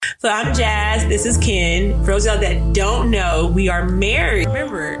So I'm Jazz. This is Ken. For those of y'all that don't know, we are married.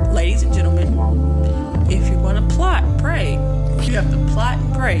 Remember, ladies and gentlemen, if you're going to plot, pray. You have to plot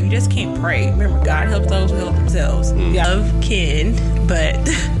and pray. You just can't pray. Remember, God helps those who help themselves. We love Ken, but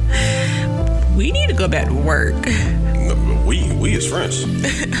we need to go back to work. No, we as friends.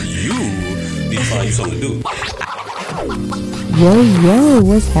 You need to find you something to do. Yo,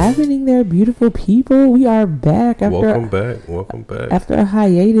 what's happening there, beautiful people? We are back. Welcome back. After a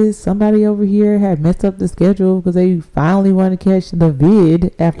hiatus, somebody over here had messed up the schedule because they finally wanted to catch the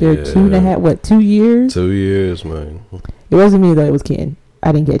vid after 2 years? 2 years, man. It wasn't me, though. It was Ken.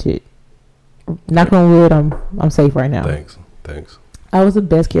 I didn't catch it. Knock on wood, I'm safe right now. Thanks. I was the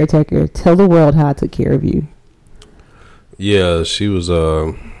best caretaker. Tell the world how I took care of you. Yeah, she was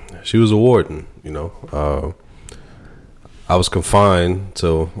a warden, you know. I was confined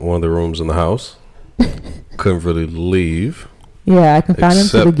to one of the rooms in the house. Couldn't really leave. Yeah, I confined him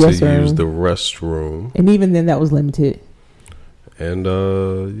to the guest room. Use the restroom. And even then, that was limited. And,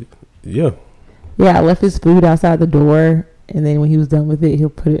 yeah. Yeah, I left his food outside the door. And then when he was done with it, he'll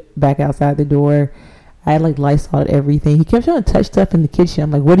put it back outside the door. I had, Lysol everything. He kept trying to touch stuff in the kitchen.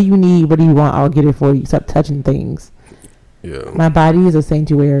 I'm like, what do you need? What do you want? I'll get it for you. Stop touching things. Yeah. My body is a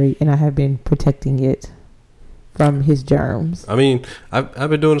sanctuary, and I have been protecting it from his germs. I mean, I've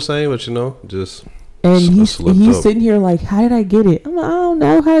been doing the same, but just. And he's sitting here like, how did I get it? I'm like, I don't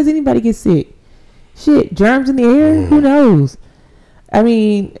know. How does anybody get sick? Shit, germs in the air. Who knows? I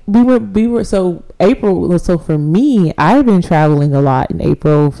mean, we were so April. So for me, I've been traveling a lot in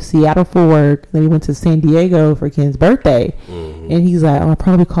April. Seattle for work. Then we went to San Diego for Ken's birthday, and he's like, "Oh, I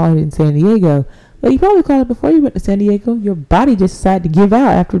probably caught it in San Diego." But you probably caught it before you went to San Diego. Your body just decided to give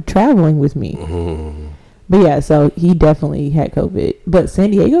out after traveling with me. But yeah, so he definitely had COVID. But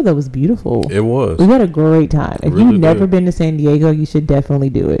San Diego, though, was beautiful. It was. We had a great time. If you've never been to San Diego, you should definitely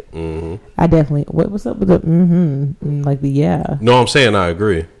do it. I definitely. What's up with the like the yeah? No, I'm saying I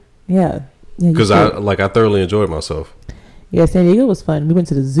agree. Yeah. Because I thoroughly enjoyed myself. Yeah, San Diego was fun. We went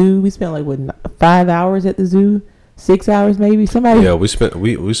to the zoo. We spent 5 hours at the zoo. 6 hours maybe. Yeah, we spent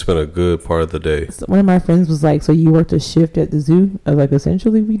a good part of the day. One of my friends was like, "So you worked a shift at the zoo?" I was like,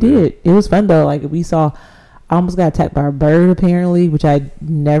 "Essentially, we did." It was fun though. I almost got attacked by a bird apparently, which I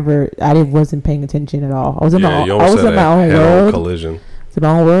wasn't paying attention at all. I was in my own world. Collision. It's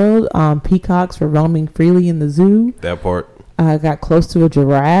my own world. Peacocks were roaming freely in the zoo. That part. I got close to a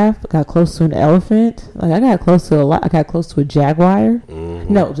giraffe. Got close to an elephant. I got close to a lot. I got close to a jaguar.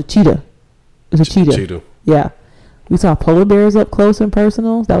 No, it was a cheetah. It was a cheetah. Yeah. We saw polar bears up close and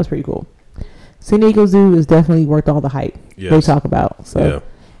personal. That was pretty cool. San Diego Zoo is definitely worth all the hype they talk about. So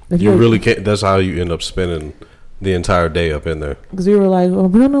you really can't. That's how you end up spending the entire day up in there. Because we were like, well,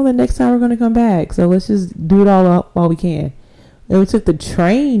 we don't know the next time we're going to come back, so let's just do it all up while we can. And we took the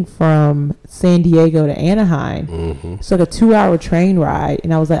train from San Diego to Anaheim. It's like a 2-hour train ride,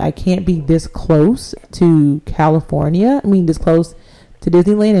 and I was like, I can't be this close to California. I mean, this close to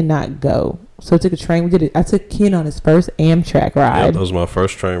Disneyland and not go. So I took a train. We did it. I took Ken on his first Amtrak ride. Yeah, that was my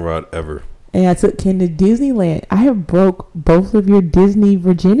first train ride ever. And I took Ken to Disneyland. I have broke both of your Disney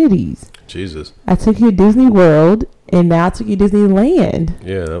virginities. Jesus. I took you to Disney World, and now I took you to Disneyland.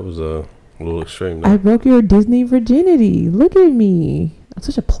 Yeah, that was a little extreme. Though. I broke your Disney virginity. Look at me. I'm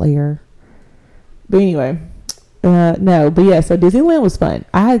such a player. But anyway, no. But yeah, so Disneyland was fun.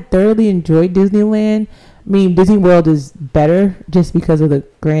 I thoroughly enjoyed Disneyland. I mean, Disney World is better just because of the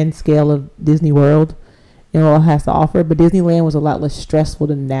grand scale of Disney World and all it has to offer. But Disneyland was a lot less stressful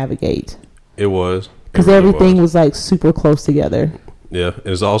to navigate. It was. Because everything was super close together. Yeah,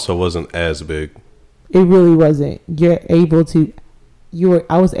 it also wasn't as big. It really wasn't. I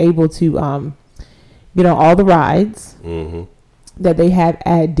was able to get on all the rides that they have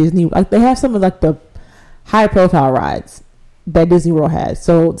at Disney. They have some of the high profile rides that Disney World has.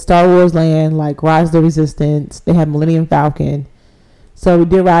 So Star Wars Land, Rise of the Resistance. They have Millennium Falcon. So we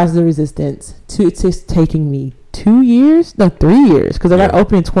did Rise of the Resistance. It's just taking me 3 years, because I got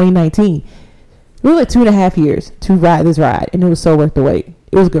open in 2019. It was 2.5 years to ride this ride, and it was so worth the wait.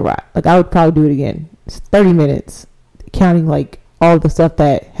 It was a good ride. I would probably do it again. It's 30 minutes, counting all the stuff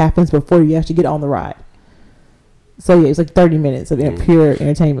that happens before you actually get on the ride. So yeah, it's 30 minutes of pure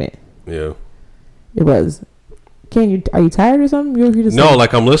entertainment. Yeah, it was. Ken, are you tired or something? You're here to no,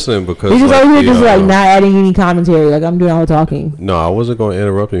 I'm listening because you're just over here just not adding any commentary. I'm doing all the talking. No, I wasn't going to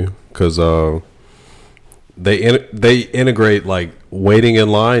interrupt you because they integrate waiting in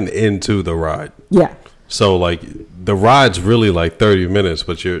line into the ride. Yeah. So the ride's really 30 minutes,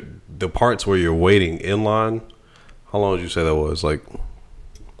 but the parts where you're waiting in line. How long did you say that was? I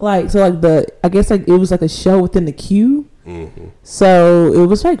guess it was a show within the queue. So it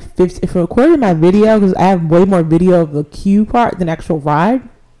was like 50. If I recorded my video, because I have way more video of the queue part than actual ride,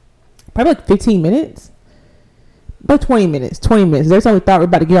 probably like 15 minutes. About 20 minutes. 20 minutes. Every time we thought we were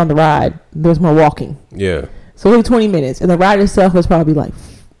about to get on the ride, there was more walking. Yeah. So it was 20 minutes. And the ride itself was probably like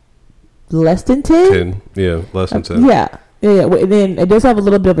less than 10. 10. Yeah, less than 10. Yeah. And then it does have a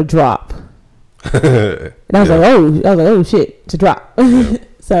little bit of a drop. And I was like, oh shit, it's a drop. Yeah.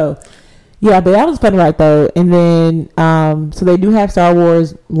 So yeah, but that was fun right though. And then so they do have Star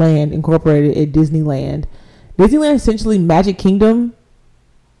Wars Land incorporated at Disneyland. Disneyland is essentially Magic Kingdom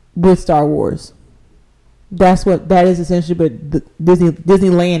with Star Wars. That's what that is essentially, but the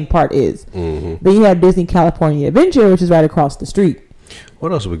Disneyland part is. Then you have Disney California Adventure, which is right across the street.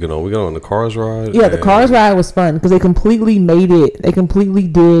 What else did we get on? We got on the Cars ride. Yeah, the Cars ride was fun because they completely made it. They completely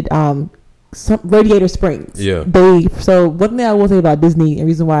did some Radiator Springs. Yeah. So one thing I will say about Disney, and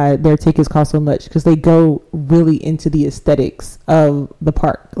reason why their tickets cost so much, because they go really into the aesthetics of the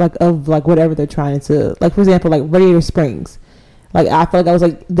park, like whatever they're trying to. Like for example, like Radiator Springs. Like I felt like I was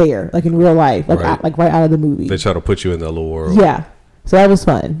like there, like in real life, like right. Right out of the movie. They try to put you in that little world. Yeah, so that was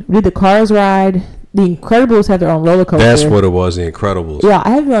fun. We did the Cars ride. The Incredibles had their own roller coaster. That's what it was, the Incredibles. Yeah, I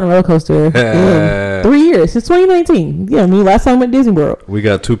haven't been on a roller coaster in 3 years since 2019. Yeah, last time I went to Disney World. We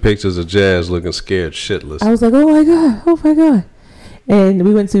got 2 pictures of Jazz looking scared shitless. I was like, oh my god. And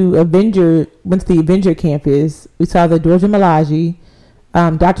we went to the Avenger campus. We saw the Dora Milaje.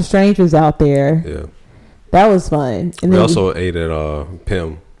 Doctor Strange was out there. Yeah. That was fun. And we then also ate at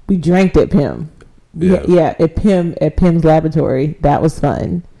Pym. We drank at Pym. Yeah, at Pym's laboratory. That was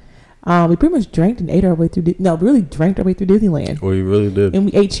fun. We pretty much drank and ate our way through. Really drank our way through Disneyland. We really did. And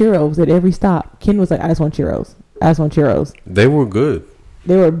we ate churros at every stop. Ken was like, I just want churros. They were good.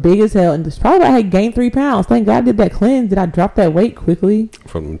 They were big as hell. And just probably I had gained 3 pounds. Thank God I did that cleanse. Did I drop that weight quickly?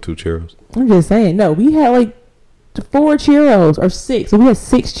 From 2 churros. I'm just saying. No, we had like 4 churros or 6. So we had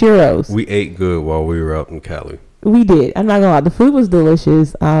 6 churros. We ate good while we were out in Cali. We did. I'm not gonna lie. The food was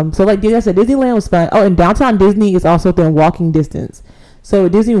delicious. So like I said, Disneyland was fun. Oh, and downtown Disney is also within walking distance. So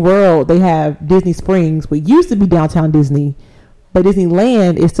at Disney World, they have Disney Springs, which used to be downtown Disney, but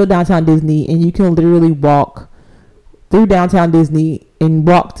Disneyland is still downtown Disney, and you can literally walk through downtown Disney and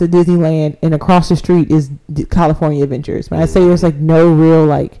walk to Disneyland, and across the street is California Adventures. When I say there's like no real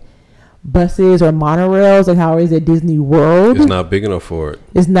like buses or monorails like how it is at Disney World, it's not big enough for it.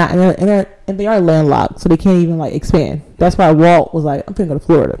 It's not, and they are landlocked, so they can't even like expand. That's why Walt was like, I'm gonna go to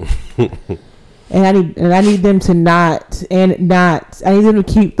Florida. And I need them to I need them to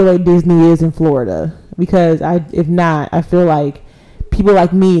keep the way Disney is in Florida, because if not, I feel like people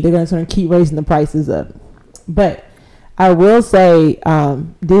like me, they're going to sort of keep raising the prices up. But I will say,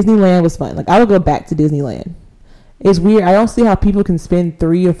 Disneyland was fun. Like I would go back to Disneyland. It's weird. I don't see how people can spend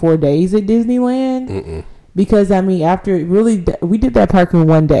 3 or 4 days at Disneyland. Because after we did that park in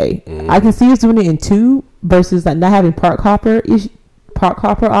 1 day. I can see us doing it in 2 versus like not having park hopper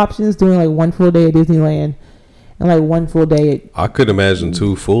options, doing like 1 full day at Disneyland and like 1 full day at... I could imagine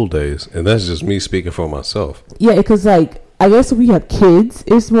 2 full days, and that's just me speaking for myself. Yeah, because like I guess if we have kids,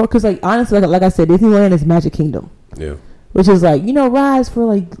 it's more because like honestly, like I said, Disneyland is Magic Kingdom. Yeah. Which is like, rides for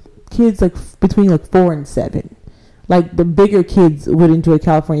like kids like between like 4 and 7. Like the bigger kids would enjoy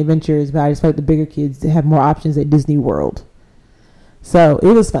California Adventures, but I just feel like the bigger kids have more options at Disney World. So it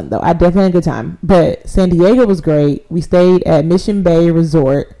was fun though. I definitely had a good time. But San Diego was great. We stayed at Mission Bay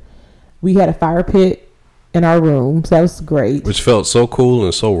Resort. We had a fire pit in our room, so that was great. Which felt so cool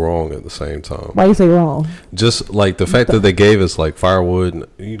and so wrong at the same time. Why you say wrong? Just like the fact that they gave us like firewood,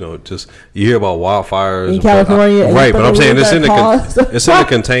 and, just you hear about wildfires in California, right? But I'm saying it's in a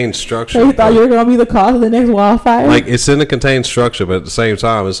contained structure. So you thought you were going to be the cause of the next wildfire? Like it's in a contained structure, but at the same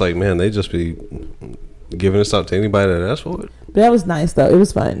time, it's like, man, they just be giving this out to anybody that asks for it. But that was nice though. It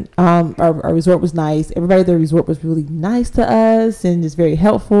was fun. Our resort was nice. Everybody at the resort was really nice to us and just very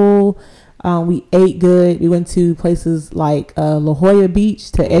helpful. We ate good. We went to places like La Jolla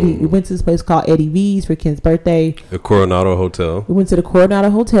Beach to Eddie. We went to this place called Eddie V's for Ken's birthday. The Coronado Hotel. We went to the Coronado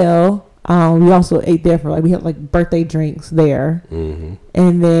Hotel. We also ate there for we had like birthday drinks there.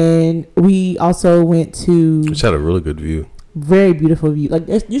 And then we also went to... Which had a really good view. Very beautiful view. Like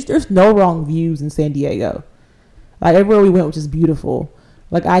there's no wrong views in San Diego. Like everywhere we went was just beautiful.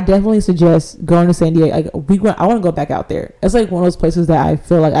 Like I definitely suggest going to San Diego. Like I want to go back out there. It's like one of those places that I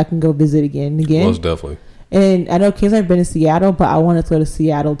feel like I can go visit again and again. Most definitely. And I know Ken's never been to Seattle, but I wanted to go to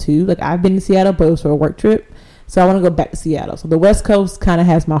Seattle too. Like I've been to Seattle, but it was for a work trip, so I want to go back to Seattle. So the West Coast kind of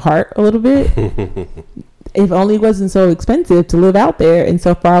has my heart a little bit. If only it wasn't so expensive to live out there and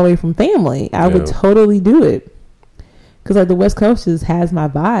so far away from family, I would totally do it. Because like the West Coast just has my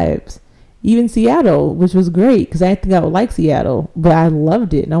vibes. even Seattle, which was great because I didn't think I would like Seattle, but I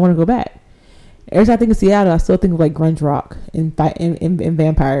loved it and I want to go back. Every time I think of Seattle, I still think of like grunge rock and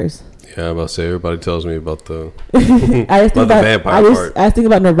vampires. Yeah, I'm about to say, everybody tells me about the, I just think about the vampire part. I just think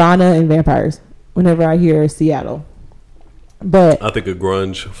about Nirvana and vampires whenever I hear Seattle. But I think of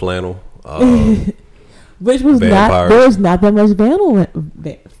grunge, flannel. Which was vampires. there was not that much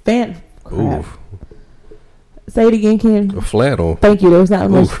crap. Say it again, Ken. Flannel. Thank you. There was not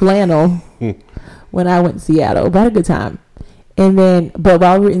much flannel when I went to Seattle, but I had a good time. And then, but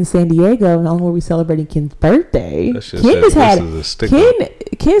while we were in San Diego, not only were we celebrating Ken's birthday,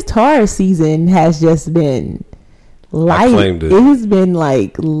 Ken's Taurus season has just been light. I claimed it. It has been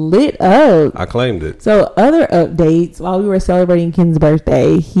like lit up. I claimed it. So other updates, while we were celebrating Ken's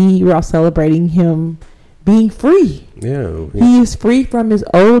birthday, we were all celebrating him being free. Yeah. He is free from his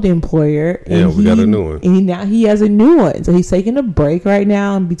old employer. And we got a new one. And now he has a new one. So he's taking a break right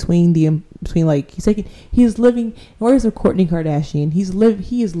now in between like he's living, where's the Kourtney Kardashian?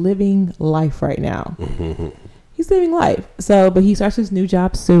 He is living life right now. He's living life. So, but he starts his new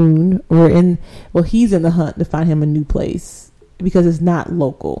job soon. He's in the hunt to find him a new place because it's not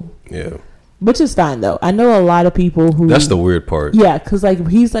local. Yeah. Which is fine though. I know a lot of people who. That's the weird part. Yeah, because like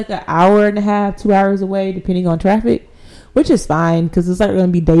he's like an hour and a half, 2 hours away, depending on traffic, which is fine because it's like we're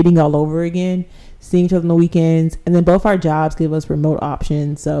gonna be dating all over again, seeing each other on the weekends, and then both our jobs give us remote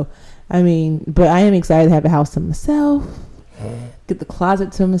options. So, I mean, but I am excited to have a house to myself, get the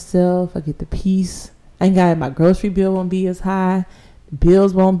closet to myself. I get the peace. I ain't got my grocery bill won't be as high, the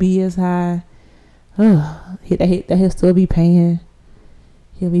bills won't be as high. He'll still be paying.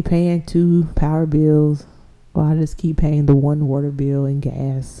 He'll be paying 2 power bills while I just keep paying the 1 water bill and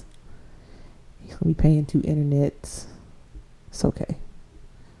gas. He's going to be paying 2 internets. It's okay.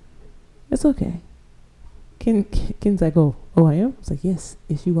 It's okay. Ken's like, oh, I am? It's like, yes,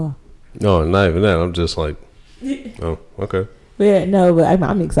 you are. No, not even that. I'm just like, oh, okay. But yeah, no, but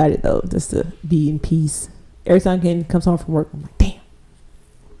I'm excited though, just to be in peace. Every time Ken comes home from work, I'm like, damn.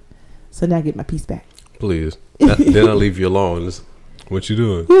 So now I get my peace back. Please. Then I leave you alone. What you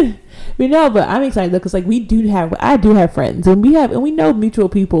doing? But I'm excited though, because like I do have friends, and we know mutual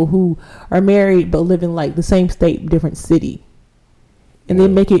people who are married but live in like the same state, different city, and they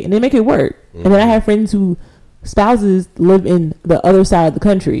make it work. Mm-hmm. And then I have friends who spouses live in the other side of the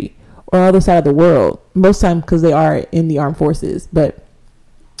country or other side of the world, most time because they are in the armed forces, but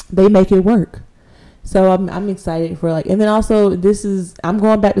they make it work. So I'm excited for like, and then also I'm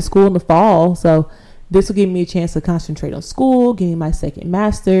going back to school in the fall, so this will give me a chance to concentrate on school, getting my second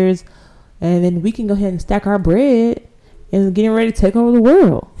master's, and then we can go ahead and stack our bread and getting ready to take over the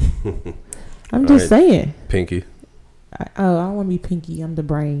world. I'm just saying. Pinky. I don't want to be Pinky. I'm the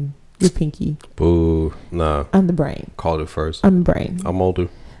brain. You're Pinky. Boo. Nah. I'm the brain. Called it first. I'm the brain. I'm older.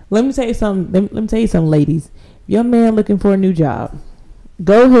 Let me tell you something. Let me tell you something, ladies. If your man looking for a new job,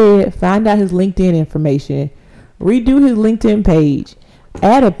 go ahead, find out his LinkedIn information, redo his LinkedIn page,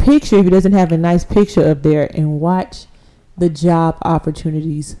 add a picture if he doesn't have a nice picture up there, and watch the job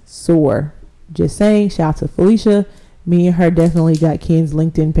opportunities soar. Just saying, shout out to Felicia. Me and her definitely got Ken's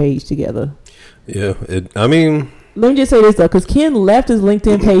LinkedIn page together. Yeah, let me just say this though, because Ken left his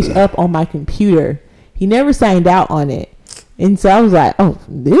LinkedIn page up on my computer. He never signed out on it. And so I was like, oh,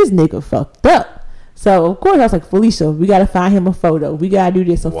 this nigga fucked up. So of course I was like, Felicia, we got to find him a photo. We got to do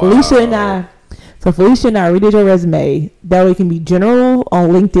this. So wow. Felicia and I redid your resume. That way it can be general on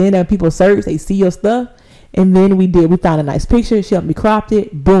LinkedIn, and people search, they see your stuff. And then we found a nice picture. She helped me cropped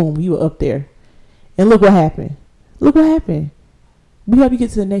it. Boom, you were up there. And look what happened. We help you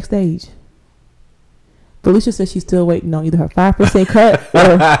get to the next stage. Felicia says she's still waiting on either her 5% cut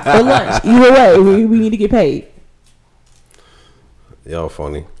or lunch. Either way, we need to get paid. Y'all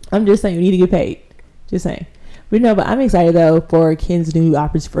funny. I'm just saying we need to get paid. Just saying. But I'm excited though for Ken's new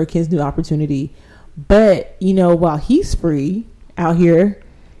opportunity. But while he's free out here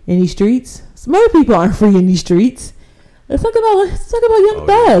in these streets, some other people aren't free in these streets. Let's talk about Young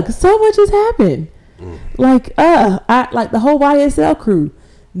Thug. Yeah. So much has happened. Like the whole YSL crew.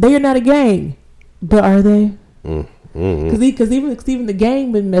 They are not a gang, but are they? Because even the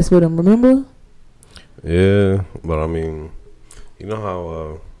gang been mess with him. Remember? Yeah, but I mean, you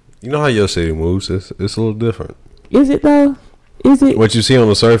know how your city moves. It's a little different. Is it though? Is it? What you see on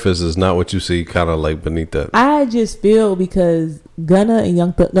the surface is not what you see kind of like beneath that. I just feel because Gunna and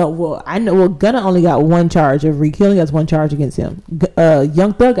Young Thug. Gunna only got one charge of killing. That's one charge against him.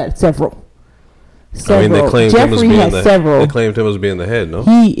 Young Thug got several. I mean, they claimed Jeffrey him has several. They claimed him as being the head. No,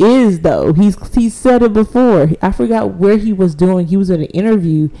 he is though. He's said it before. I forgot where he was doing. He was at an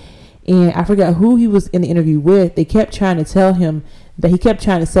interview, and I forgot who he was in the interview with. They kept trying to tell him that he kept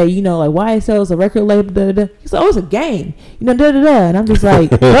trying to say, you know, like YSL is a record label. Da, da, da. He's like, oh, it's a game, you know, da da da. And I'm just like,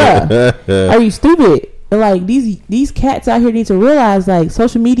 bruh, are you stupid? And like these cats out here need to realize, like,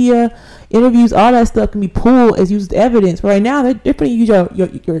 social media, interviews, all that stuff can be pulled as used evidence. But right now, they're going to use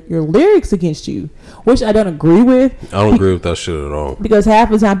your lyrics against you, which I don't agree with. I don't agree with that shit at all. Because half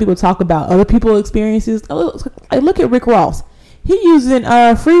the time people talk about other people's experiences. Like, look at Rick Ross. He using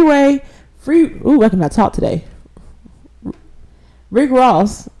Freeway. Ooh, I cannot talk today. Rick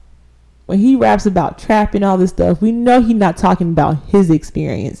Ross, when he raps about trap and all this stuff, we know he's not talking about his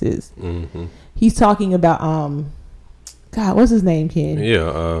experiences. Mm-hmm. He's talking about God, what's his name, Ken?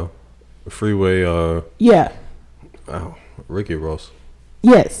 Yeah, Freeway. Yeah. Oh, Ricky Ross.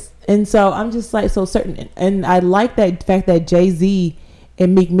 Yes, and so I'm just like so certain, and I like that fact that Jay-Z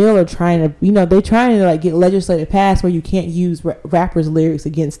and Meek Mill are trying to, you know, they're trying to like get legislative passed where you can't use rappers' lyrics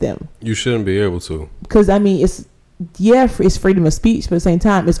against them. You shouldn't be able to, because I mean it's freedom of speech, but at the same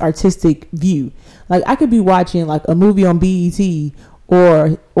time it's artistic view. Like I could be watching like a movie on BET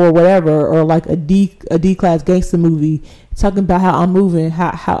or whatever, or like a D-class gangster movie talking about how I'm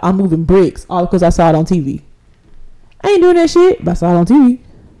moving bricks, all because I saw it on TV. I ain't doing that shit, but I saw it on TV.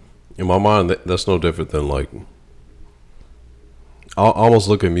 In my mind, that's no different than like, I almost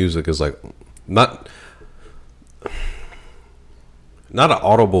look at music as like not an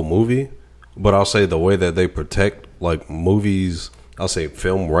audible movie, but I'll say the way that they protect like movies, I'll say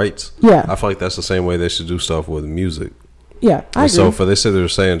film rights. Yeah, I feel like that's the same way they should do stuff with music. Yeah, I agree. So for this, they're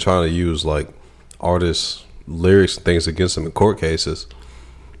saying trying to use like artists' lyrics and things against them in court cases.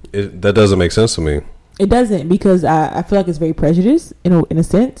 That doesn't make sense to me. It doesn't, because I feel like it's very prejudiced in a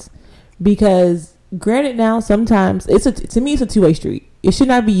sense. Because granted, now sometimes to me it's a two-way street. It should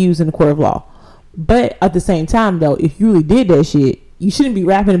not be used in the court of law. But at the same time, though, if you really did that shit, you shouldn't be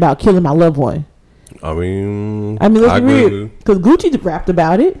rapping about killing my loved one. I mean, let's be real, because Gucci rapped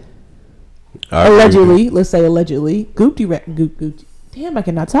about it. Allegedly, let's say allegedly. Gucci. Damn, I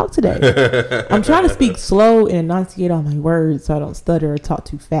cannot talk today. I'm trying to speak slow and enunciate all my words so I don't stutter or talk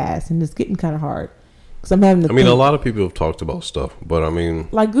too fast, and it's getting kind of hard. Cause I'm having to a lot of people have talked about stuff, but I mean,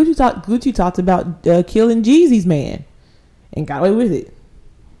 like Gucci talked about killing Jeezy's man and got away with it.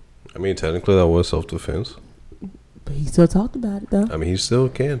 I mean, technically that was self-defense, but he still talked about it though. I mean, he still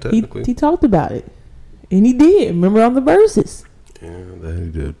can technically. He talked about it, and he did. Remember on the verses? Yeah, that he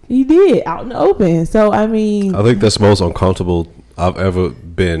did. He did out in the open. So I mean, I think that's the most uncomfortable I've ever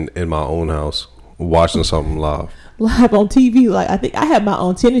been in my own house watching something live on TV. Like, I think I had my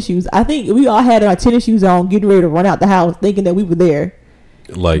own tennis shoes. I think we all had our tennis shoes on, getting ready to run out the house, thinking that we were there.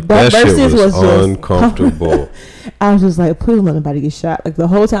 Like, that shit was uncomfortable. I was just like, please let nobody get shot. Like, the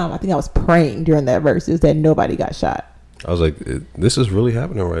whole time, I think I was praying during that versus that nobody got shot. I was like, this is really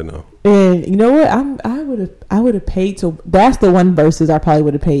happening right now. And you know what? I would have paid to. That's the one versus I probably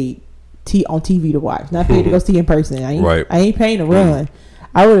would have paid on TV to watch. Not paid to go see in person. I ain't paying to run.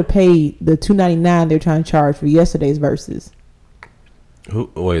 I would have paid the $2.99 they're trying to charge for yesterday's verses.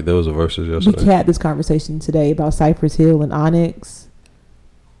 Wait, there was a versus yesterday? We had this conversation today about Cypress Hill and Onyx.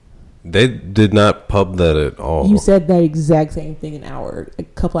 They did not pub that at all. You said that exact same thing a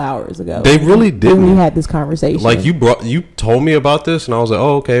couple hours ago. They really didn't. When we had this conversation. Like, you told me about this, and I was like,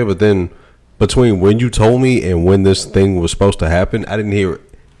 oh, okay. But then between when you told me and when this thing was supposed to happen, I didn't hear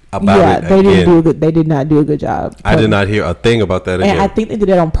about it again. They did not do a good job. I did not hear a thing about that again. And I think they did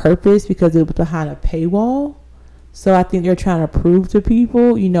that on purpose because it was behind a paywall. So I think they're trying to prove to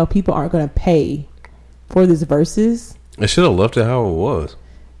people, people aren't going to pay for this versus. They should have left it how it was.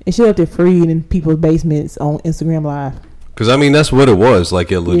 It should have left it free in people's basements on Instagram Live. Because, I mean, that's what it was.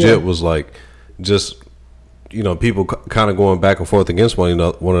 Like, it legit was like just, people kind of going back and forth against one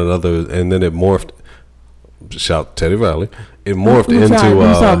another. And then it morphed. Shout Teddy Riley. It morphed into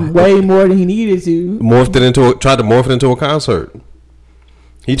something way more than he needed to. Tried to morph it into a concert.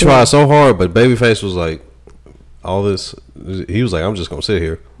 He tried so hard, but Babyface was like, all this. He was like, I'm just gonna sit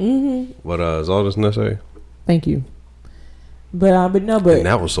here. Mm-hmm. But is all this necessary? Thank you. But and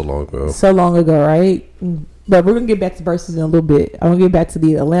that was so long ago. So long ago, right? But we're gonna get back to verses in a little bit. I'm gonna get back to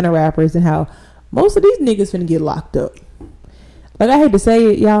the Atlanta rappers and how most of these niggas finna get locked up. Like, I hate to say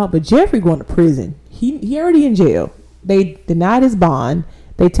it, y'all, but Jeffrey going to prison. He already in jail. They denied his bond.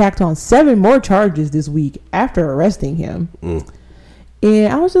 They tacked on 7 more charges this week after arresting him.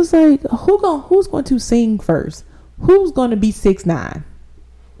 And I was just like, who's going to sing first? Who's going to be 6ix9ine?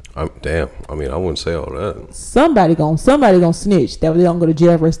 Damn. I mean, I wouldn't say all that. Somebody gonna snitch that they don't go to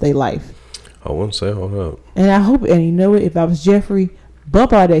jail the rest of their life. I wouldn't say all that. And I hope, and you know what? If I was Jeffrey,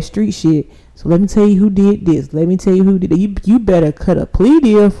 bump all that street shit. So let me tell you who did this. Let me tell you who did it. You better cut a plea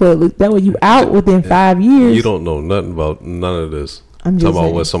deal for that way you out within 5 years. You don't know nothing about none of this. I'm just talking saying.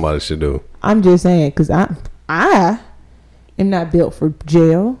 about what somebody should do. I'm just saying, because I am not built for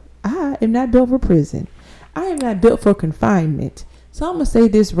jail. I am not built for prison. I am not built for confinement. So I'm going to say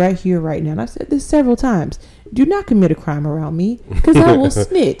this right here, right now. And I've said this several times. Do not commit a crime around me, because I will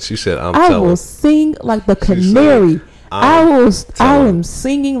snitch. She said, I will sing like the canary. I am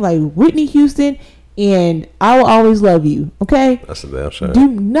singing like Whitney Houston, and I will always love you. Okay? That's a damn shame. Do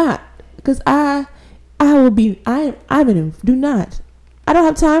not, because I will be, do not. I don't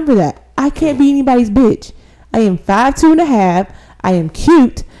have time for that. I can't be anybody's bitch. I am 5'2.5". I am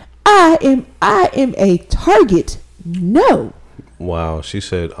cute. I am a target. No. Wow, she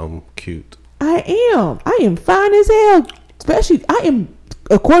said I'm cute. I am fine as hell. Especially, I am,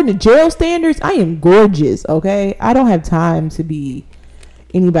 according to jail standards, I am gorgeous. Okay, I don't have time to be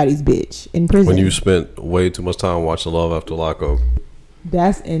anybody's bitch in prison. When you spent way too much time watching Love After Lockup.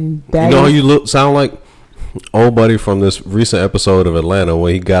 You know how you sound like old buddy from this recent episode of Atlanta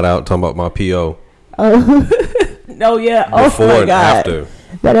when he got out talking about my PO. Oh, no, yeah. Before my and God. after.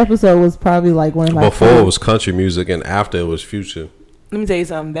 That episode was probably like one of my Before it was country music and after it was Future. Let me tell you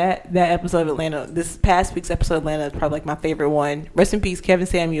something. That episode of Atlanta, this past week's episode of Atlanta is probably like my favorite one. Rest in peace, Kevin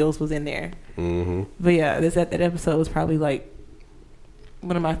Samuels was in there. Mm-hmm. But yeah, that episode was probably like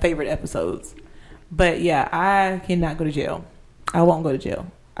one of my favorite episodes. But yeah, I cannot go to jail. I won't go to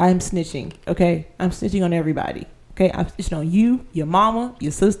jail. I'm snitching. Okay, I'm snitching on everybody. Okay, I'm snitching on you, your mama,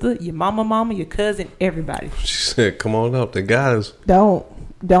 your sister, your mama, your cousin, everybody. She said, "Come on up, the guys."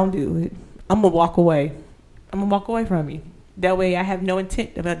 Don't do it. I'm gonna walk away. I'm gonna walk away from you. That way, I have no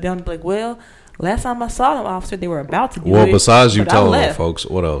intent about them. Like, well, last time I saw them, officer, they were about to do it. Well, besides you telling them, folks,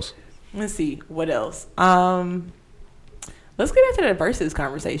 what else? Let's see, what else? Let's get back to the versus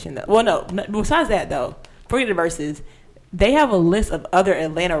conversation. Though. Well, no. Besides that, though, forget the versus. They have a list of other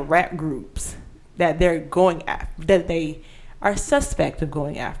Atlanta rap groups that they're going after, that they are suspect of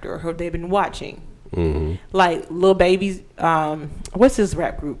going after, or they've been watching. Mm-hmm. Like Lil Baby's. What's his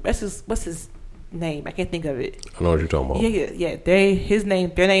rap group? What's his name? I can't think of it. I know what you're talking about. Yeah.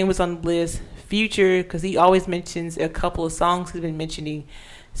 Their name was on the list. Future, because he always mentions a couple of songs he's been mentioning.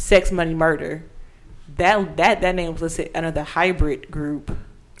 Sex, Money, Murder. That name was listed under the Hybrid group.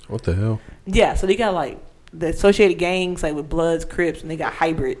 What the hell? Yeah, so they got like the associated gangs like with Bloods, Crips, and they got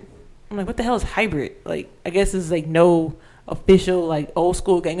Hybrid. I'm like, what the hell is Hybrid? Like, I guess it's like no official like old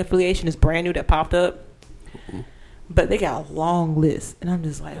school gang affiliation. It's brand new that popped up. Mm-hmm. But they got a long list, and I'm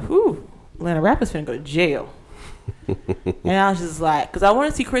just like, whew. Atlanta rappers finna go to jail. And I was just like, because I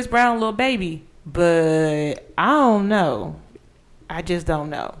want to see Chris Brown, Lil Baby, but I don't know. I just don't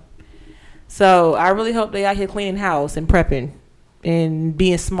know. So I really hope they out here cleaning house and prepping and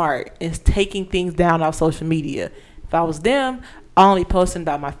being smart and taking things down off social media. If I was them, I'll only posting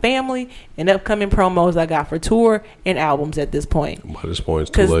about my family and upcoming promos I got for tour and albums at this point. By this point,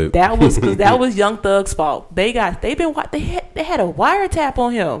 it's too late. Because that was Young Thug's fault. They had a wiretap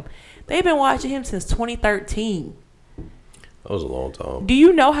on him. They've been watching him since 2013. That was a long time. Do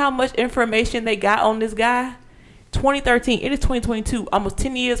you know how much information they got on this guy? 2013. It is 2022. Almost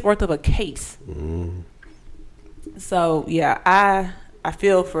 10 years worth of a case. Mm. So yeah, I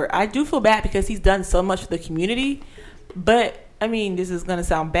do feel bad because he's done so much for the community. But I mean, this is gonna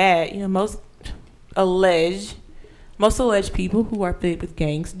sound bad. You know, most alleged people who are affiliated with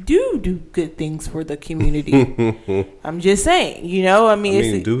gangs do good things for the community. I'm just saying, you know. I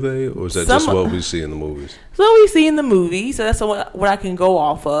mean, do they, or is that just what we see in the movies? So we see in the movies. So that's what I can go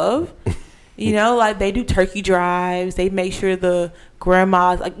off of. You know, like they do turkey drives. They make sure the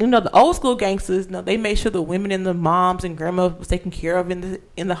grandmas, like the old school gangsters, they make sure the women and the moms and grandmas was taken care of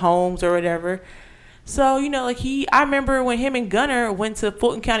in the homes or whatever. So I remember when him and Gunner went to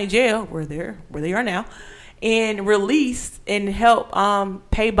Fulton County Jail, where they are now, and released and helped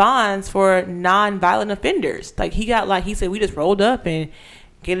pay bonds for non-violent offenders. Like he said, we just rolled up and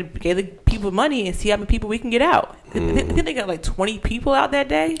gave the people money and see how many people we can get out. I think they got like 20 people out that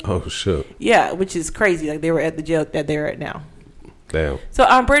day. Oh shit! Yeah, which is crazy. Like they were at the jail that they're at now. Damn. So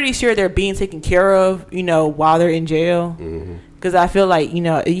I'm pretty sure they're being taken care of, while they're in jail. Because I feel like,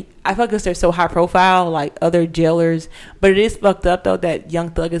 because they're so high profile, like other jailers. But it is fucked up though that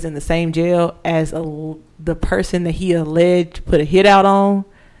Young Thug is in the same jail as the person that he alleged put a hit out on,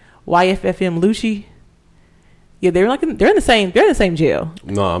 YFFM Lucci. Yeah, they're in the same jail.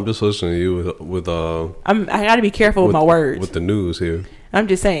 No, I'm just listening to you with I got to be careful with my words. With the news here. I'm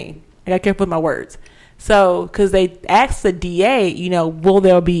just saying, I got to be careful with my words. So, because they asked the DA,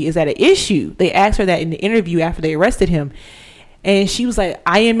 is that an issue? They asked her that in the interview after they arrested him. And she was like,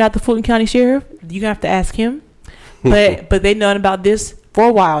 I am not the Fulton County Sheriff. You have to ask him. But they known about this for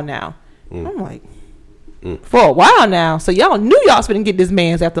a while now. I'm like, for a while now. So y'all knew y'all was going to get this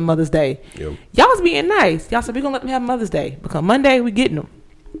man's after Mother's Day. Yep. Y'all was being nice. Y'all said, we're going to let them have Mother's Day. Because Monday, we getting them.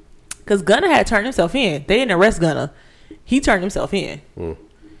 Because Gunna had turned himself in. They didn't arrest Gunna. He turned himself in.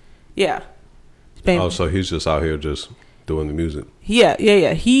 Yeah. Oh, so he's just out here just doing the music.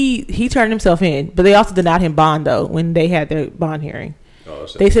 Yeah. He turned himself in. But they also denied him bond, though, when they had their bond hearing. Oh,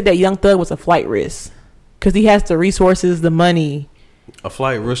 they said that Young Thug was a flight risk. Because he has the resources, the money. A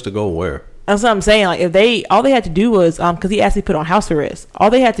flight risk to go where? That's what I'm saying. Like, if all they had to do was, because he actually put on house arrest. All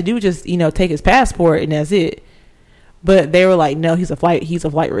they had to do was just, take his passport and that's it. But they were like, no, he's a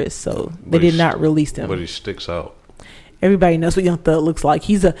flight risk. So they did not release him. But he sticks out. Everybody knows what Young Thug looks like.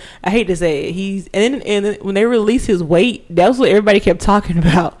 I hate to say it. And then when they released his weight, that was what everybody kept talking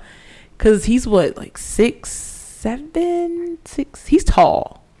about. Because he's what, like 6'7", 6? He's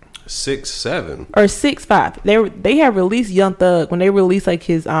tall. 6'7" or 6'5". They have released Young Thug when they released like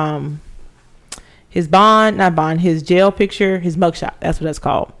his his jail picture, his mugshot. That's what that's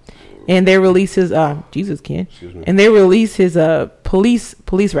called. And they released his Ken. And they released his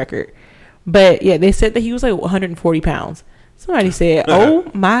police record. But yeah, they said that he was like 140 pounds. Somebody said, "Oh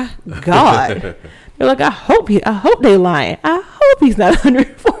my God!" They're like, "I hope they lying. I hope he's not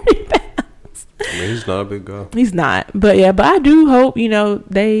 140 pounds." I mean, he's not a big guy. He's not. But yeah, I do hope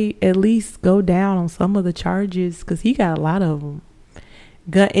they at least go down on some of the charges because he got a lot of them.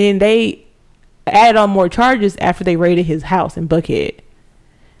 And they added on more charges after they raided his house in Buckhead.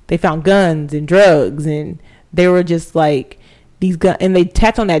 They found guns and drugs, and they were just like these guns, and they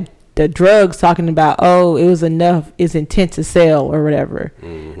tacked on the drugs, talking about, oh, it was enough, it's intent to sell or whatever.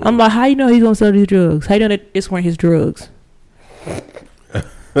 Mm-hmm. I'm like, how you know he's gonna sell these drugs? How you know that it's weren't his drugs?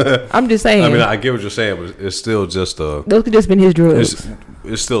 I'm just saying. I mean, I get what you're saying, but it's still just those could just been his drugs.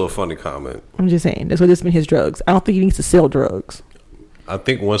 It's still a funny comment. I'm just saying that's what just been his drugs. I don't think he needs to sell drugs. I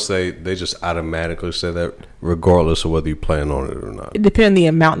think once they just automatically say that, regardless of whether you plan on it or not. It depends on the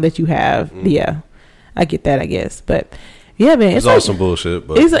amount that you have. Mm. Yeah, I get that, I guess, but. Yeah, man, it's all some bullshit,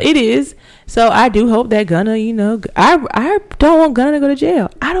 but it is. So I do hope that Gunna, I don't want Gunna to go to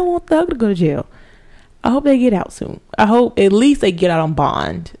jail. I don't want Thug to go to jail. I hope they get out soon. I hope at least they get out on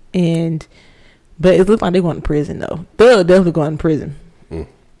bond. But it looks like they're going to prison though. Thug definitely going to prison. Mm.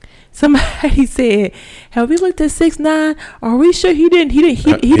 Somebody said, "Have we looked at 6ix9ine? Are we sure he didn't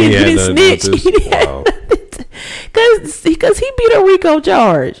snitch? Wow. Because he beat a RICO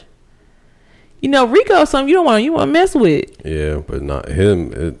charge." RICO is something you want to mess with. Yeah, but not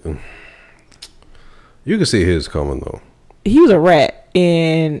him. You can see his coming though. He was a rat,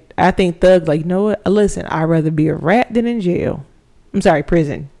 and I think Thug's like, you know what? Listen, I'd rather be a rat than in jail. I'm sorry,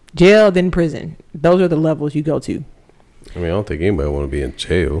 prison. Jail than prison. Those are the levels you go to. I mean, I don't think anybody want to be in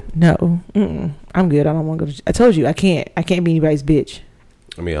jail. No, I'm good. I don't want to go to. I told you, I can't be anybody's bitch.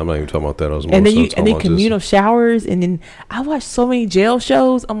 I mean, I'm not even talking about that. I was more and then communal showers, and then I watched so many jail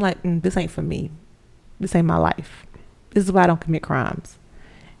shows. I'm like, this ain't for me. This ain't my life. This is why I don't commit crimes,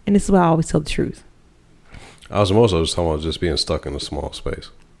 and this is why I always tell the truth. I was talking about just being stuck in a small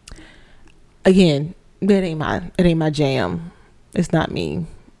space. Again, it ain't my jam. It's not me.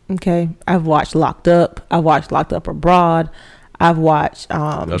 Okay, I've watched Locked Up. I've watched Locked Up Abroad. I've watched.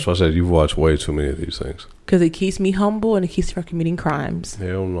 That's why I said you've watched way too many of these things. Because it keeps me humble and it keeps me from committing crimes.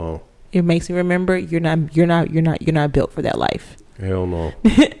 Hell no. It makes me remember you're not built for that life. Hell no.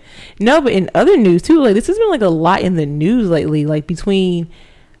 No, but in other news too, like this has been like a lot in the news lately, like between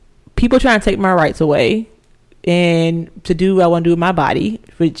people trying to take my rights away and to do what I want to do with my body,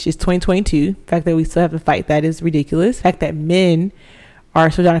 which is 2022. The fact that we still have to fight that is ridiculous. The fact that men are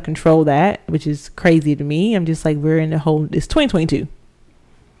still trying to control that, which is crazy to me. I'm just like, it's 2022.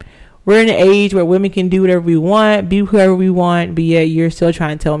 We're in an age where women can do whatever we want, be whoever we want, but yet you're still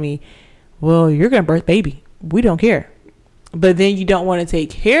trying to tell me, well, you're going to birth baby. We don't care. But then you don't want to take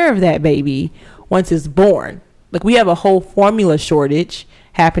care of that baby once it's born. Like we have a whole formula shortage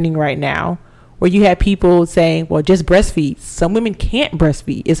happening right now where you have people saying, well, just breastfeed. Some women can't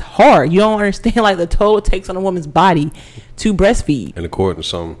breastfeed. It's hard. You don't understand like the toll it takes on a woman's body to breastfeed. And according to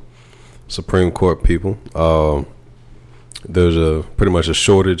some Supreme Court people, there's pretty much a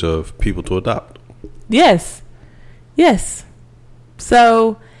shortage of people to adopt. Yes.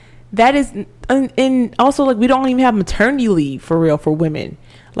 So that is, and also like we don't even have maternity leave for real for women.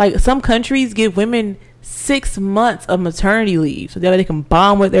 Like some countries give women 6 months of maternity leave so that they can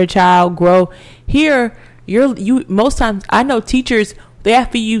bond with their child, grow. Here, you most times I know teachers, they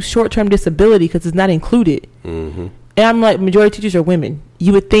have to use short-term disability because it's not included. Mm-hmm. And I'm like, majority of teachers are women.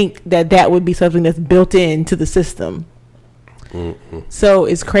 You would think that would be something that's built into the system. So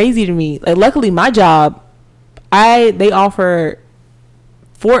it's crazy to me. Like, luckily my job, they offer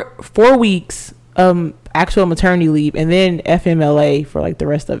 4 weeks actual maternity leave and then FMLA for like the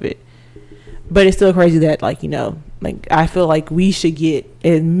rest of it. But it's still crazy that, like, you know, like, I feel like we should get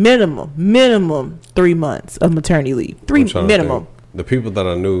a minimum 3 months of maternity leave. 3 minimum. The people that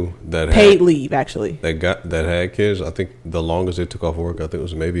I knew that paid leave, actually, that had kids, I think the longest they took off work, I think it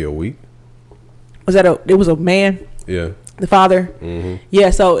was maybe a week. It was a man? Yeah. The father? Mm-hmm. Yeah,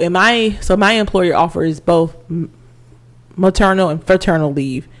 so my employer offers both maternal and fraternal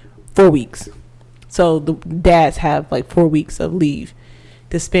leave 4 weeks. So the dads have like 4 weeks of leave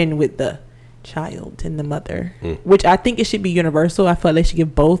to spend with the child and the mother, which I think it should be universal. I feel like they should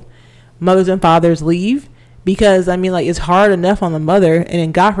give both mothers and fathers leave, because I mean, like, it's hard enough on the mother, and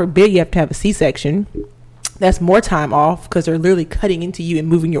then God forbid you have to have a C-section. That's more time off, because they're literally cutting into you and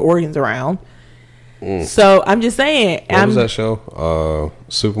moving your organs around. So I'm just saying, what was that show?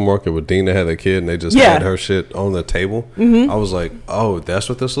 Supermarket with Dina had a kid and they just had her shit on the table. I was like, oh, that's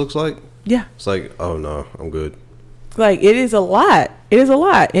what this looks like? Yeah. It's like, oh no, I'm good. Like, it is a lot.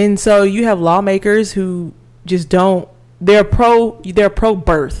 And so you have lawmakers who just they're pro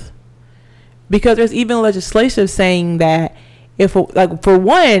birth, because there's even legislation saying that if, like, for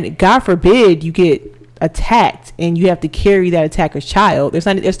one, God forbid you get attacked and you have to carry that attacker's child,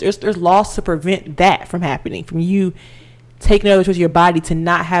 there's laws to prevent that from happening, from you taking another choice of your body to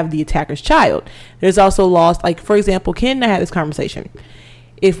not have the attacker's child. There's also laws, like, for example, Ken and I had this conversation.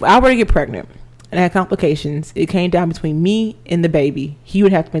 If I were to get pregnant and I had complications, it came down between me and the baby, he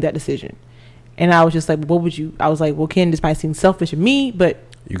would have to make that decision. And I was just like, I was like, well, Ken, this might seem selfish of me, but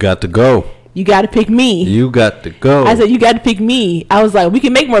you got to go. You got to pick me. You got to go. I said, you got to pick me. I was like, we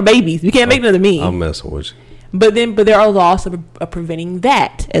can make more babies. We can't make another me. I'm messing with you. But there are laws of preventing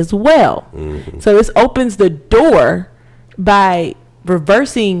that as well. Mm-hmm. So this opens the door by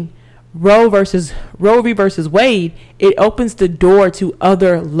reversing Roe v. versus Wade. It opens the door to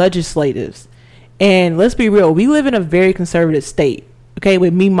other legislatives. And let's be real, we live in a very conservative state, okay,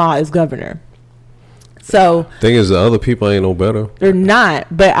 with Meemaw as governor. So thing is, the other people ain't no better. They're not.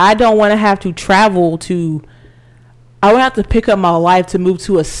 But I don't want to have to travel to. I would have to pick up my life to move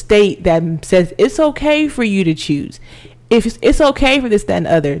to a state that says it's okay for you to choose. If it's okay for this, that, and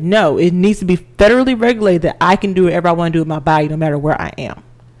the other. No, it needs to be federally regulated that I can do whatever I want to do with my body, no matter where I am.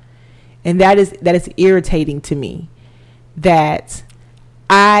 And that is irritating to me, that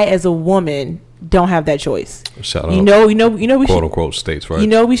I, as a woman, don't have that choice. Shout out. We quote should, unquote states, right? You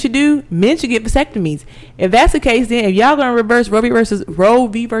know what we should do? Men should get vasectomies. If that's the case, then if y'all gonna reverse Roe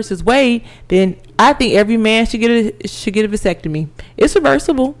v. versus Wade, then I think every man should get a vasectomy. It's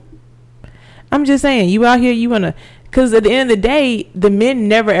reversible. I'm just saying, you out here, you wanna, because at the end of the day, the men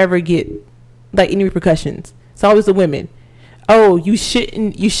never ever get like any repercussions. It's always the women. Oh, you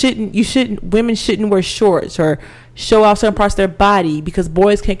shouldn't. Women shouldn't wear shorts or show off certain parts of their body because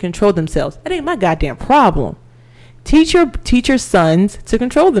boys can't control themselves. That ain't my goddamn problem. Teach your sons to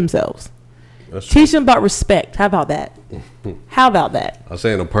control themselves. Teach them about respect. How about that? I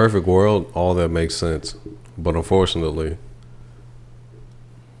say in a perfect world, all that makes sense, but unfortunately,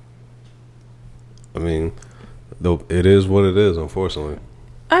 I mean, though it is what it is. Unfortunately.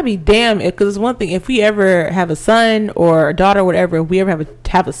 I'd be damned, because it's one thing if we ever have a son or a daughter or whatever. If we ever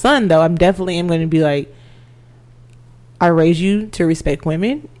have a son, though, I'm definitely going to be like, I raise you to respect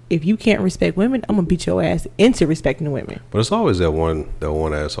women. If you can't respect women, I'm gonna beat your ass into respecting women. But it's always that one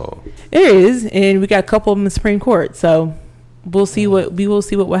asshole. There is, and we got a couple of them in the Supreme Court. So we'll see what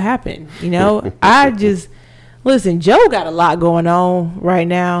will happen. You know, I just listen. Joe got a lot going on right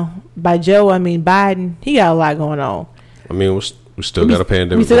now. By Joe, I mean Biden. He got a lot going on. I mean, we still got a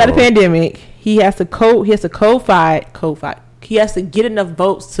pandemic. We still got a pandemic. He has to co-fight. He has to get enough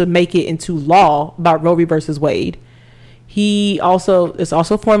votes to make it into law about Roe v. versus Wade. It's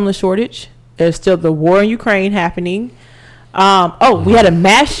also formula shortage. There's still the war in Ukraine happening. We had a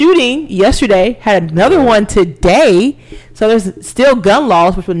mass shooting yesterday. Had another one today. So there's still gun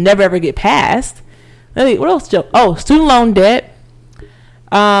laws which will never ever get passed. What else, Joe? Oh, student loan debt.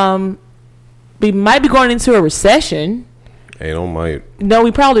 We might be going into a recession. Ain't no might. No,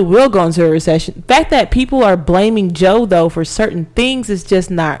 we probably will go into a recession. The fact that people are blaming Joe, though, for certain things is just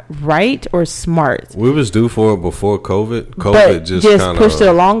not right or smart. We was due for it before COVID. COVID just pushed it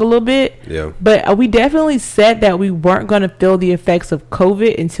along a little bit. Yeah. But we definitely said that we weren't going to feel the effects of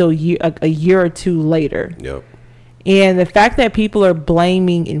COVID until a year or two later. Yep. And the fact that people are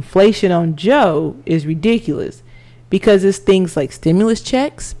blaming inflation on Joe is ridiculous, because it's things like stimulus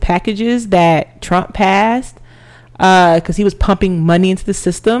checks, packages that Trump passed, because he was pumping money into the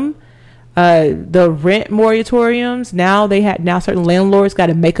system. The rent moratoriums, now certain landlords got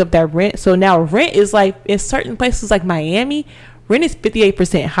to make up that rent. So now rent is like in certain places like Miami, rent is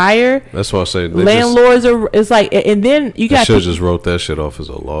 58% higher. That's why I say landlords it's like, and then you got should just wrote that shit off as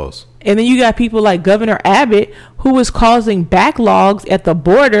a loss. And then you got people like Governor Abbott, who was causing backlogs at the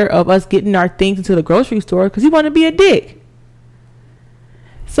border of us getting our things into the grocery store because he wanted to be a dick.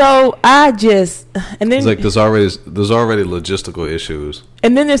 So and then it's like there's already logistical issues.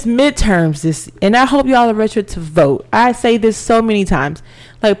 And then there's midterms and I hope y'all are ready to vote. I say this so many times.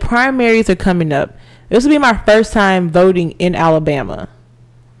 Like primaries are coming up. This will be my first time voting in Alabama.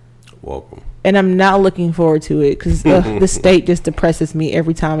 Welcome. And I'm not looking forward to it because the state just depresses me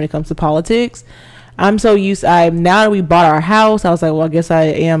every time when it comes to politics. I'm so used. Now that we bought our house, I was like, well, I guess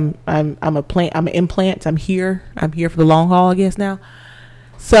I'm an implant. I'm here for the long haul, I guess now.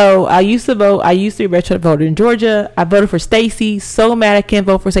 So I used to vote. I used to be a registered voter in Georgia. I voted for Stacey. So mad I can't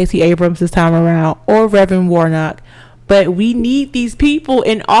vote for Stacey Abrams this time around or Reverend Warnock. But we need these people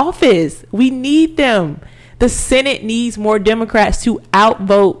in office. We need them. The Senate needs more Democrats to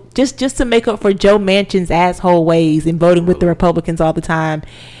outvote just to make up for Joe Manchin's asshole ways and voting with the Republicans all the time.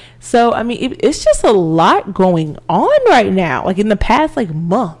 So, I mean, it's just a lot going on right now. Like in the past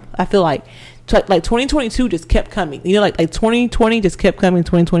month, I feel like 2022 just kept coming. You know, like 2020 just kept coming.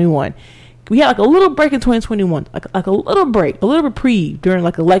 2021, we had like a little break in 2021, like a little break, a little reprieve during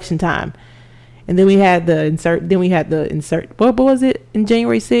like election time, and then we had the insert. What was it in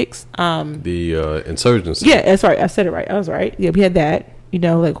January 6th? The insurgency. Yeah, that's right. I said it right. I was right. Yeah, we had that. You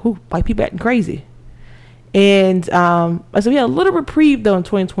know, like people acting crazy, and so we had a little reprieve though in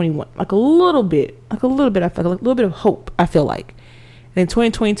 2021, like a little bit. I feel like a little bit of hope. I feel like. And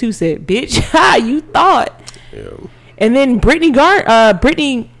 2022 said, "Bitch, you thought." Yeah. And then Brittany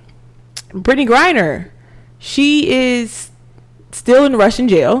Griner, she is still in Russian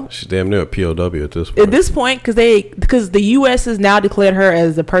jail. She's damn near a POW at this point. At this point, because the U.S. has now declared her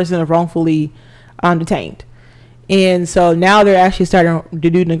as a person wrongfully detained, and so now they're actually starting to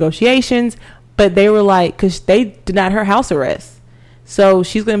do negotiations. But they were like, because they denied her house arrest, so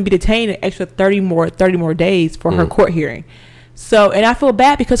she's going to be detained an extra 30 more days for her court hearing. So, and I feel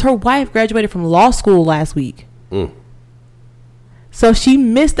bad because her wife graduated from law school last week. So she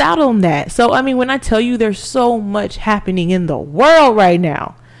missed out on that. So, I mean, when I tell you there's so much happening in the world right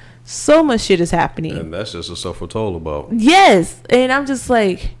now, so much shit is happening. And that's just a stuff we're told about. Yes. And I'm just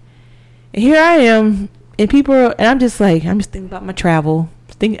like, here I am. And I'm just thinking about my travel.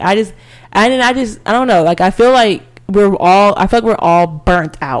 I don't know. Like, I feel like we're all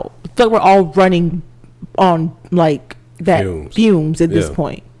burnt out. I feel like we're all running on like, fumes at this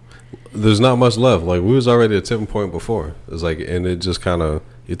point. There's not much left. Like we was already at tipping point before. It's like, and it just kind of,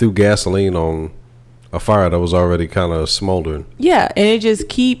 you threw gasoline on a fire that was already kind of smoldering. Yeah, and it just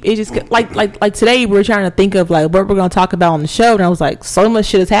like today we were trying to think of like what we're gonna talk about on the show, and I was like, so much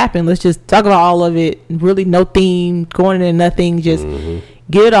shit has happened. Let's just talk about all of it. Really, no theme, going into nothing. Just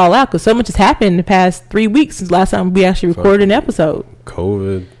get it all out because so much has happened in the past 3 weeks since last time we actually recorded an episode.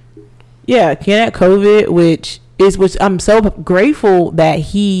 COVID. Yeah, COVID, which I'm so grateful that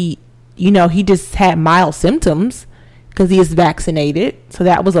he just had mild symptoms because he is vaccinated, so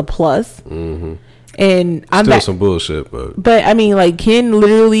that was a plus. And I'm still some bullshit, but I mean, like Ken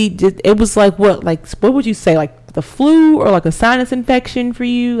literally it was like what would you say, like the flu or like a sinus infection for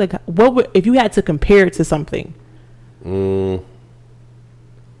you? Like if you had to compare it to something? Like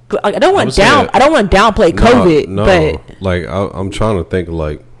I don't want to downplay COVID, but like I'm trying to think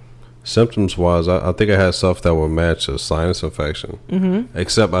like. Symptoms wise, I think I had stuff that would match a sinus infection.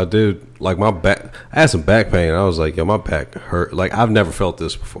 Except I did like my back. I had some back pain. I was like, yo, my back hurt. Like I've never felt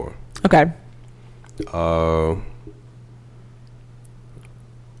this before. Okay.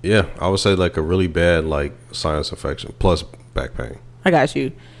 Yeah, I would say like a really bad like sinus infection plus back pain. I got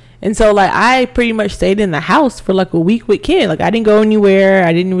you. And so like I pretty much stayed in the house for like a week with Ken. Like I didn't go anywhere.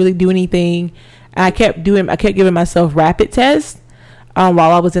 I didn't really do anything. I kept giving myself rapid tests.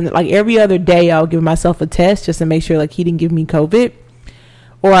 While I was in like every other day, I would give myself a test just to make sure like he didn't give me COVID.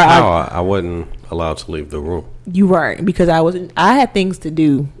 Or I wasn't allowed to leave the room. You weren't, because I had things to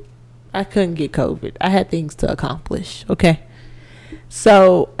do. I couldn't get COVID. I had things to accomplish. Okay.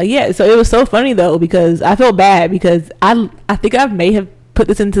 So yeah, so it was so funny though, because I feel bad because I think I may have put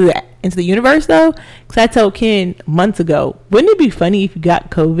this into the universe though, because I told Ken months ago, wouldn't it be funny if you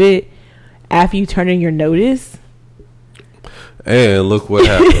got COVID after you turned in your notice? And look what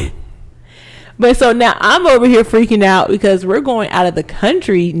happened. But so now I'm over here freaking out because we're going out of the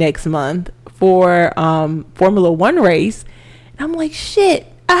country next month for Formula One race. And I'm like,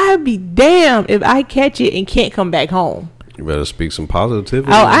 shit, I'd be damned if I catch it and can't come back home. You better speak some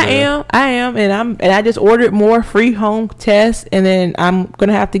positivity. Oh, I am, and I just ordered more free home tests, and then I'm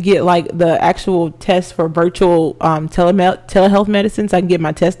gonna have to get like the actual test for virtual telehealth medicine, so I can get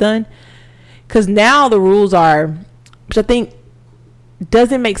my test done. Because now the rules are, which I think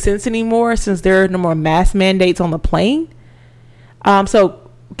doesn't make sense anymore, since there are no more mask mandates on the plane. So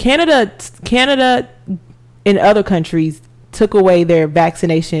Canada and other countries took away their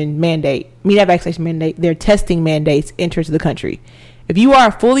vaccination mandate. Not vaccination mandate, their testing mandates enter to the country. If you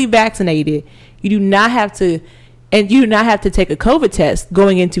are fully vaccinated, you do not have to take a COVID test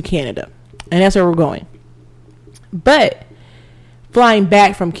going into Canada. And that's where we're going. But flying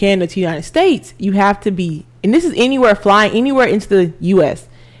back from Canada to the United States, you have to be, and this is flying anywhere into the US,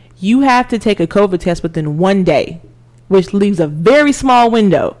 you have to take a COVID test within 1 day, which leaves a very small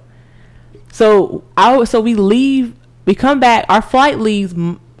window. So we come back, our flight leaves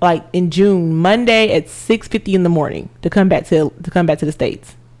like in June, Monday at 6:50 in the morning to come back to the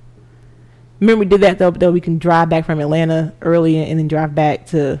States. Remember we did that though we can drive back from Atlanta early and then drive back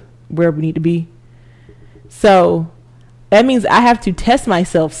to wherever we need to be. So that means I have to test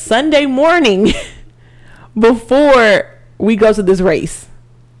myself Sunday morning before we go to this race.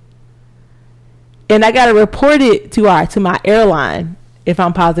 And I got to report it to my airline if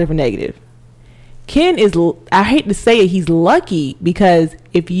I'm positive or negative. Ken is, I hate to say it, he's lucky, because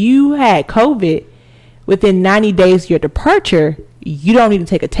if you had COVID within 90 days of your departure, you don't need to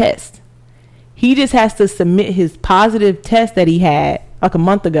take a test. He just has to submit his positive test that he had like a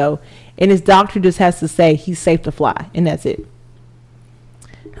month ago, and his doctor just has to say he's safe to fly, and that's it.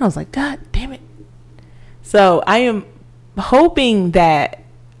 I was like, God damn it. So I am hoping that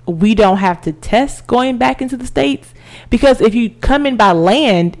we don't have to test going back into the States, because if you come in by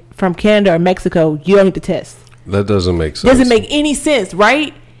land from Canada or Mexico, you don't need to test. That doesn't make sense. Doesn't make any sense,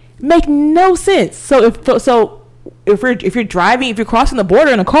 right? Make no sense. So if you're driving, if you're crossing the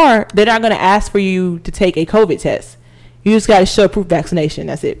border in a car, they're not going to ask for you to take a COVID test. You just got to show proof of vaccination.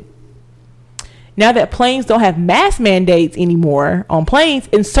 That's it. Now that planes don't have mask mandates anymore on planes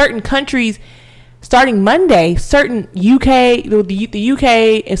in certain countries, starting Monday, certain the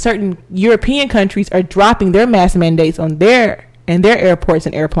UK and certain European countries are dropping their mask mandates on their airports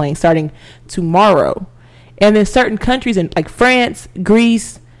and airplanes starting tomorrow. And then certain countries in like France,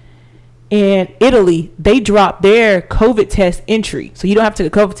 Greece, and Italy, they drop their COVID test entry. So you don't have to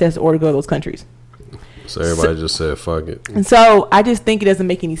take a COVID test in order to go to those countries. So everybody just said, fuck it. And so I just think it doesn't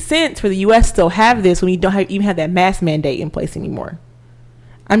make any sense for the U.S. still have this when you don't even have that mask mandate in place anymore.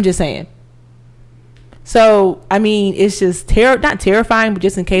 I'm just saying. So, I mean, it's just not terrifying, but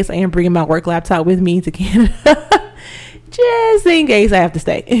just in case I am bringing my work laptop with me to Canada. Just in case I have to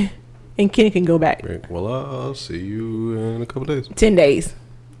stay. And Kenny can go back. Great. Well, I'll see you in a couple days. 10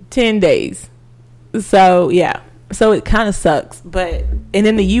 days. So, yeah. So, it kind of sucks. And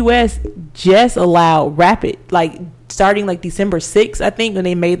then the U.S. just allowed rapid, like, starting, like, December 6th, I think, when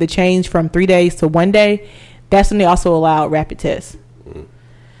they made the change from 3 days to 1 day. That's when they also allowed rapid tests. Mm.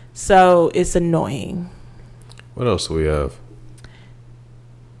 So, it's annoying. What else do we have?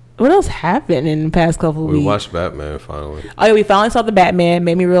 What else happened in the past couple of weeks? We watched Batman finally. Oh, yeah, we finally saw the Batman.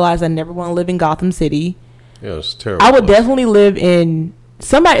 Made me realize I never want to live in Gotham City. Yeah, it's terrible. I would definitely live in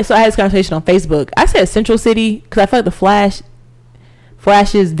somebody. So I had this conversation on Facebook. I said Central City because I feel like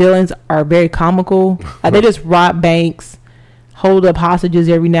Flash's villains are very comical. Like they just rob banks, hold up hostages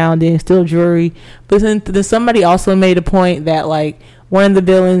every now and then, steal jewelry. But then somebody also made a point that like one of the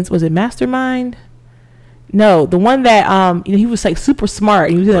villains, was it Mastermind? No, the one that he was like super smart.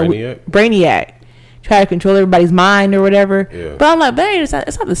 He was Brainiac. Try to control everybody's mind or whatever. Yeah. But I'm like, it's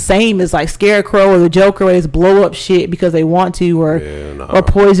not the same as like Scarecrow or the Joker, where they just blow up shit because they want to, or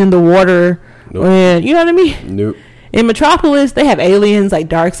poison the water. Nope. And, you know what I mean? Nope. In Metropolis, they have aliens like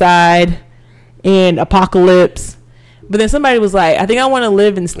Darkseid and Apocalypse. But then somebody was like, I think I want to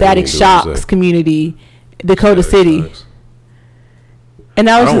live in Static Shock's community, Dakota City. Shocks. And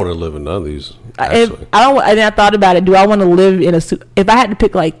I don't want to live in none of these. And I thought about it. Do I want to live in if I had to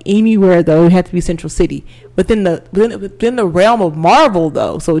pick like anywhere though, it would have to be Central City within the realm of Marvel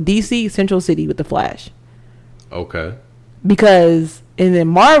though. So DC, Central City with the Flash. Okay. Because in the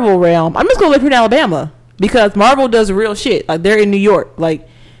Marvel realm, I'm just gonna live here in Alabama because Marvel does real shit. Like they're in New York. Like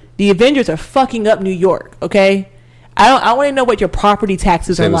the Avengers are fucking up New York. Okay. I want to know what your property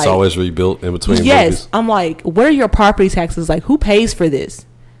taxes are like. It's always rebuilt in between. Yes, movies. I'm like, what are your property taxes like? Who pays for this?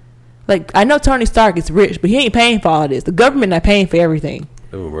 Like, I know Tony Stark is rich, but he ain't paying for all of this. The government not paying for everything.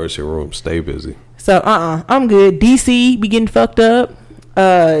 The emergency room stay busy. So, I'm good. DC be getting fucked up.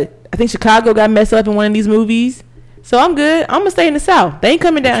 I think Chicago got messed up in one of these movies. So, I'm good. I'm going to stay in the South. They ain't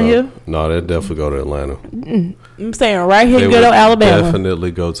coming down here. No, they'll definitely go to Atlanta. I'm staying right here They in good old would Alabama.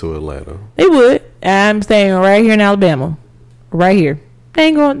 definitely go to Atlanta. They would. I'm staying right here in Alabama. Right here. They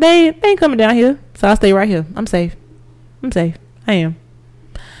ain't going. They ain't coming down here. So I'll stay right here. I'm safe. I am.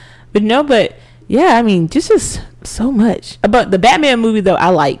 But no, but yeah, I mean, just so much. But the Batman movie though, I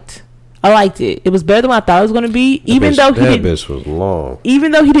liked it. It was better than what I thought it was going to be. That bitch was long.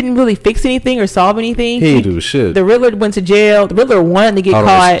 Even though he didn't really fix anything or solve anything. He didn't do shit. The Riddler went to jail. The Riddler wanted to get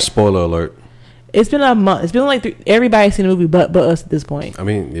caught. Spoiler alert. It's been a month. It's been like everybody's seen the movie but us at this point. I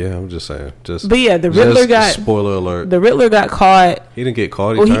mean, yeah, I'm just saying. But yeah, the Riddler got spoiler alert. The Riddler got caught. He didn't get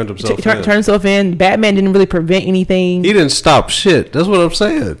caught. He turned himself in. Batman didn't really prevent anything. He didn't stop shit. That's what I'm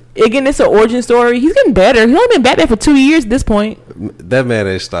saying. Again, it's an origin story. He's getting better. He's only been Batman for 2 years at this point. That man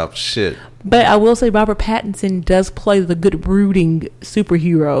ain't stopped shit. But I will say Robert Pattinson does play the good brooding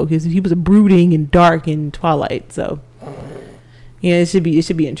superhero because he was brooding and dark in Twilight. So yeah, it should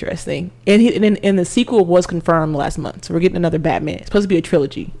be interesting. And the sequel was confirmed last month, so we're getting another Batman. It's supposed to be a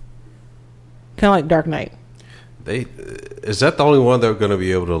trilogy, kind of like Dark Knight. Is that the only one they're going to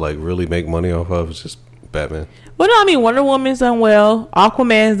be able to like really make money off of? It's just Batman. Well, no, I mean Wonder Woman's done well,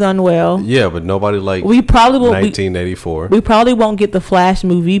 Aquaman's done well. Yeah, but nobody like we probably will. 1984. We probably won't get the Flash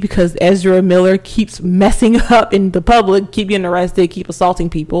movie because Ezra Miller keeps messing up in the public, keep getting arrested, keep assaulting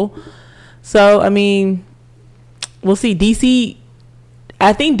people. So I mean, we'll see. DC.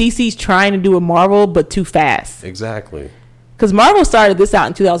 I think DC's trying to do a Marvel, but too fast. Exactly. Because Marvel started this out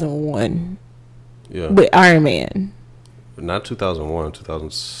in 2001. Yeah. With Iron Man. Not 2001,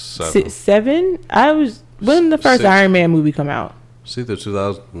 2007. When did the first Iron Man movie come out? It's either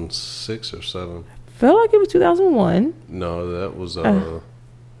 2006 or 7. Felt like it was 2001. No, that was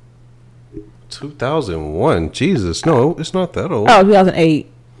 2001. Jesus, no, it's not that old. Oh,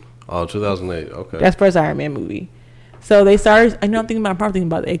 2008. Oh, 2008. Okay. That's the first Iron Man movie. So they started. I know I'm probably thinking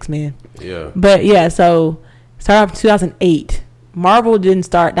about the X-Men. Yeah. But yeah, so started off in 2008. Marvel didn't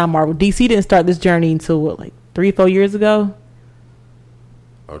start. Not Marvel. DC didn't start this journey until what, like 3-4 years ago.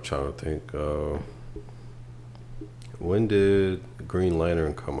 I'm trying to think. When did Green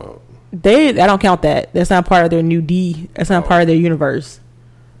Lantern come out? I don't count that. That's not part of their new D. That's not part of their universe.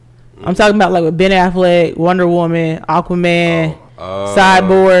 I'm talking about like with Ben Affleck, Wonder Woman, Aquaman,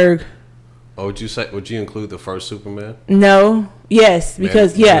 Cyborg. Oh, would you include the first Superman? No. Yes,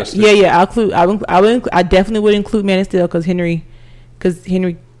 because Man I definitely would include Man of Steel because Henry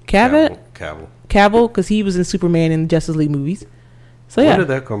Cavill, because he was in Superman and Justice League movies. So yeah. When did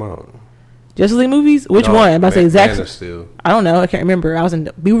that come out? Justice League movies? Which one? I'm about to say exactly. Man of Steel. I don't know. I can't remember.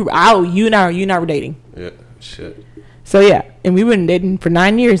 You and I were dating. Yeah. Shit. So yeah, and we been dating for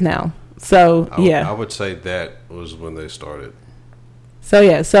 9 years now. So I would say that was when they started. So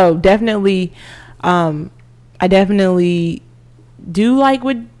yeah, so definitely, I definitely do like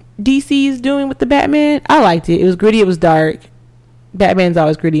what DC is doing with the Batman. I liked it. It was gritty. It was dark. Batman's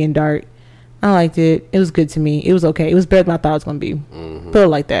always gritty and dark. I liked it. It was good to me. It was okay. It was better than I thought it was going to be. Mm-hmm. Put it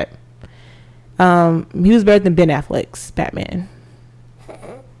like that. He was better than Ben Affleck's Batman.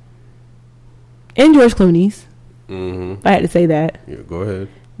 And George Clooney's. Mm-hmm. I had to say that. Yeah, go ahead.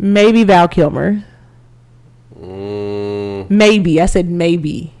 Maybe Val Kilmer. Maybe. I said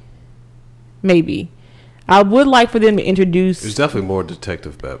maybe. I would like for them to introduce. It's definitely more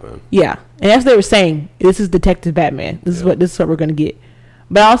Detective Batman. Yeah, and that's what they were saying. This is Detective Batman. This is what we're gonna get.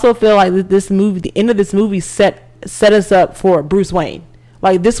 But I also feel like this movie, the end of this movie, set us up for Bruce Wayne.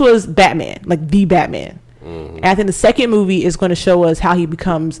 Like this was Batman, like the Batman. Mm-hmm. And I think the second movie is going to show us how he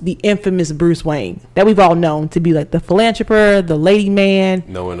becomes the infamous Bruce Wayne that we've all known to be, like the philanthropist, the lady man.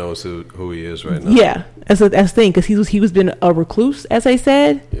 No one knows who he is right now. Yeah, that's the thing, because he was been a recluse, as they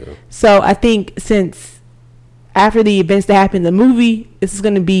said. Yeah. So I think since after the events that happened in the movie, this is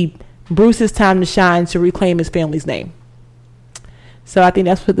going to be Bruce's time to shine to reclaim his family's name. So I think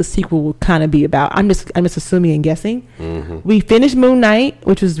that's what the sequel will kind of be about. I'm just assuming and guessing. Mm-hmm. We finished Moon Knight,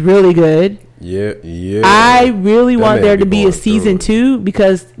 which was really good. Yeah. I really want there to be a season 2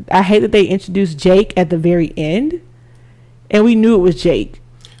 because I hate that they introduced Jake at the very end, and we knew it was Jake.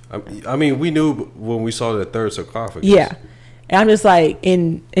 I mean, we knew when we saw that third sarcophagus. Yeah, and I'm just like,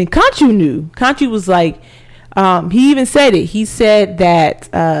 and Khonshu knew. Khonshu was like, he even said it. He said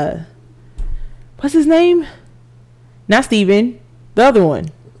that what's his name? Not Steven. The other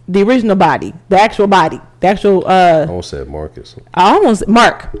one, the original body, the actual body, the actual. I almost said Marcus.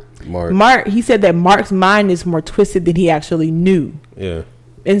 Mark. He said that Mark's mind is more twisted than he actually knew. Yeah.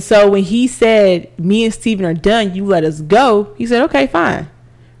 And so when he said, "Me and Steven are done. You let us go," he said, "Okay, fine,"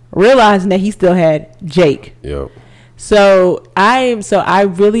 realizing that he still had Jake. Yep. So I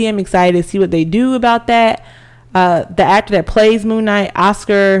really am excited to see what they do about that. The actor that plays Moon Knight,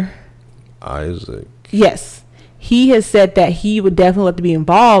 Oscar Isaac. Yes. he has said that he would definitely love to be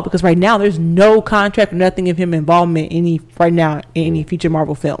involved because right now there's no contract or nothing of him involvement in any future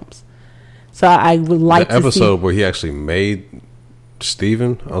Marvel films. So I would like the episode where he actually made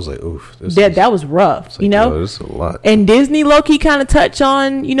Steven, I was like, oof, that was rough, like, this is a lot. And Disney low-key kind of touch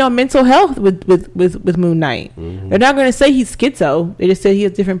on, mental health with Moon Knight. Mm-hmm. They're not going to say he's schizo. They just say he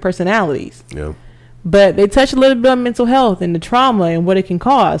has different personalities. Yeah. But they touch a little bit on mental health and the trauma and what it can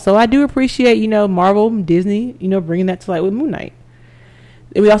cause. So I do appreciate, Marvel, Disney, bringing that to light with Moon Knight.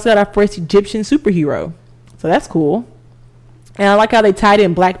 And we also got our first Egyptian superhero. So that's cool. And I like how they tied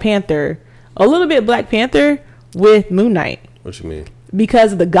in Black Panther, a little bit Black Panther with Moon Knight. What you mean?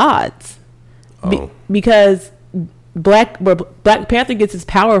 Because of the gods. Because Black Panther gets his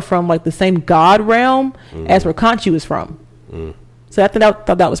power from like the same god realm as where Khonshu is from. So I thought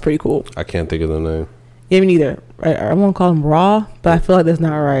that was pretty cool. I can't think of the name. Yeah, me neither. I won't call him Ra, but I feel like that's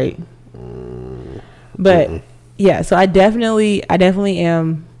not right. But yeah, so I definitely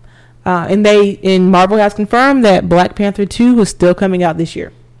am. And Marvel has confirmed that Black Panther 2 is still coming out this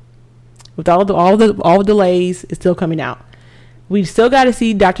year. With all the delays, it's still coming out. We still got to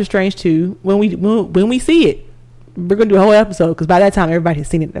see Doctor Strange 2 when we see it. We're gonna do a whole episode because by that time everybody has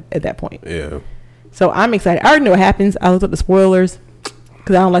seen it at that point. Yeah. So I'm excited. I already know what happens. I looked up the spoilers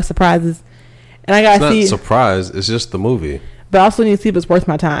because I don't like surprises, and I gotta see. It's not a surprise. It's just the movie. But I also need to see if it's worth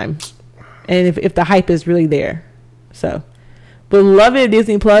my time, and if the hype is really there. So, but love it if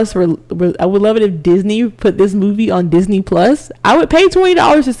Disney Plus. I would love it if Disney put this movie on Disney Plus. I would pay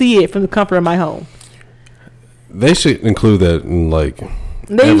 $20 to see it from the comfort of my home. They should include that in like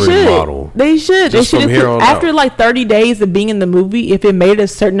They every should. model. They should. Just they should from here on after out. like 30 days of being in the movie, if it made a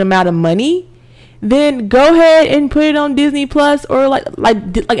certain amount of money, then go ahead and put it on Disney Plus or like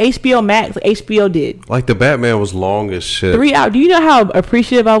HBO Max, like HBO did. Like the Batman was long as shit. 3 hours. Do you know how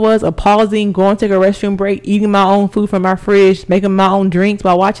appreciative I was of pausing, going to take a restroom break, eating my own food from my fridge, making my own drinks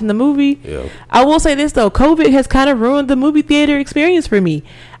while watching the movie? Yeah. I will say this though, COVID has kind of ruined the movie theater experience for me.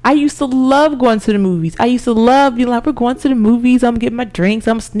 I used to love going to the movies. I used to love being like, we're going to the movies. I'm getting my drinks.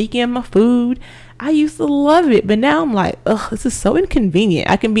 I'm sneaking in my food. I used to love it. But now I'm like, ugh, this is so inconvenient.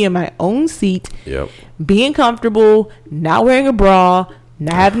 I can be in my own seat, being comfortable, not wearing a bra,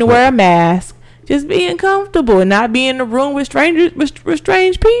 not having to wear a mask, just being comfortable and not being in a room with strangers, with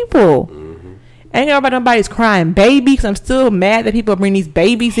strange people. Ain't about nobody's crying baby because I'm still mad that people bring these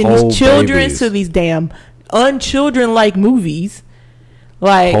babies and these children to these damn unchildren-like movies.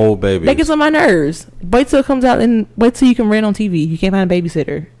 Like, whole babies. That gets on my nerves. Wait till it comes out and wait till you can rent on TV. You can't find a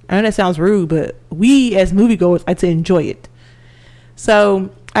babysitter. I know that sounds rude, but we as moviegoers like to enjoy it. So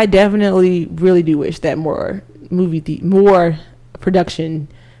I definitely really do wish that more production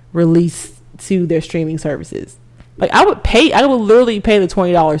release to their streaming services. Like I would literally pay the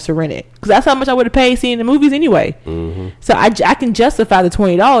 $20 to rent it because that's how much I would have paid seeing the movies anyway. So I can justify the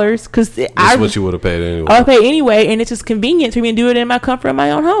 $20 because that's what you would have paid anyway. I would pay anyway, and it's just convenient for me to do it in my comfort of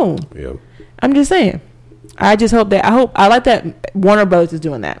my own home. Yeah, I'm just saying. I like that Warner Bros is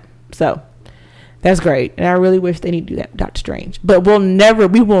doing that. So that's great, and I really wish they need to do that with Doctor Strange. But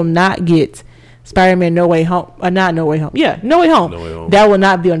we will not get Spider-Man No Way Home. Not No Way Home. Yeah, No Way Home. That will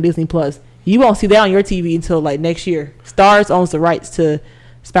not be on Disney Plus. You won't see that on your TV until like next year. Stars owns the rights to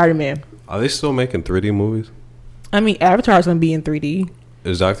Spider-Man. Are they still making 3D movies? I mean, Avatar's gonna be in 3D.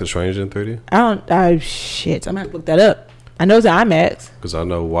 Is Doctor Strange in 3D? Shit. I'm gonna have to look that up. I know it's IMAX. Because I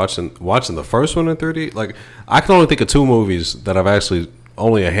know watching the first one in 3D, like I can only think of 2 movies that I've actually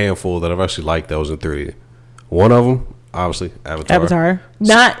only a handful that I've actually liked that was in 3D. One of them, obviously, Avatar.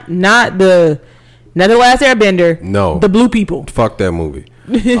 Not the Last Airbender. No, the blue people. Fuck that movie.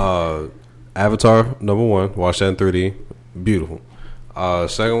 Avatar number 1, watch that in 3D, beautiful.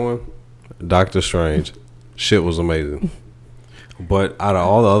 Second one, Doctor Strange, shit was amazing. But out of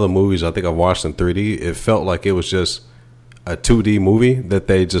all the other movies I think I've watched in 3D, it felt like it was just a 2D movie that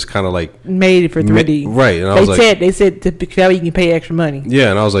they just kind of like made it for 3D, right? And they said to you can pay extra money. Yeah,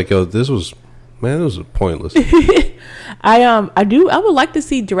 and I was like, yo, this was pointless. I would like to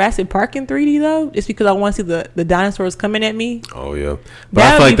see Jurassic Park in 3D though, just because I want to see the dinosaurs coming at me. Oh yeah, but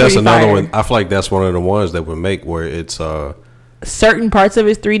I feel like that's another one. I feel like that's one of the ones that would make where it's certain parts of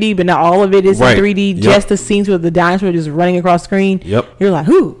it's 3D, but not all of it is in 3D. Yep. Just the scenes with the dinosaur just running across screen. Yep, you're like,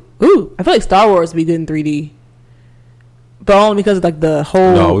 ooh. I feel like Star Wars would be good in 3D, but only because of like the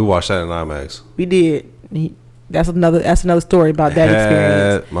whole. No, we watched that in IMAX. We did. That's another story about that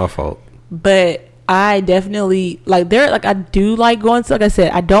experience. My fault. But I definitely I do like going to, like I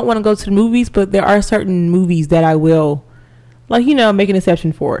said, I don't want to go to the movies, but there are certain movies that I will, make an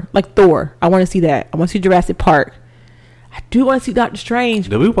exception for. Like Thor. I want to see that. I want to see Jurassic Park. I do want to see Doctor Strange.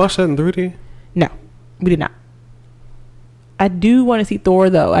 Did we watch that in 3D? No, we did not. I do want to see Thor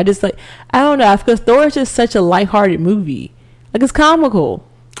though. I just like, I don't know, because Thor is just such a lighthearted movie. Like, it's comical.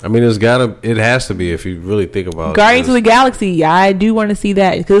 I mean, it has to be if you really think about Guardians of the Galaxy. I do want to see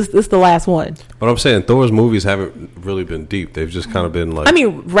that because it's the last one. But I'm saying Thor's movies haven't really been deep. They've just kind of been like. I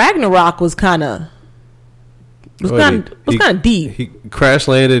mean, Ragnarok was kind of deep. He crash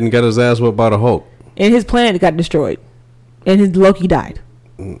landed and got his ass whipped by the Hulk, and his planet got destroyed, and his Loki died.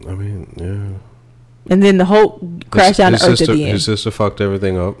 I mean, yeah. And then the Hulk crashed down to Earth at the end. His sister fucked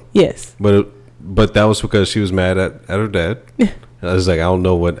everything up. Yes, but that was because she was mad at her dad. I was like, I don't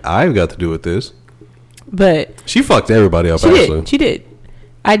know what I've got to do with this. But she fucked everybody up. She did.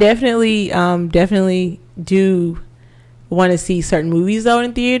 I definitely do want to see certain movies though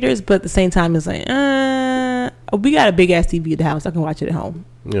in theaters, but at the same time, it's like, we got a big ass TV at the house. I can watch it at home.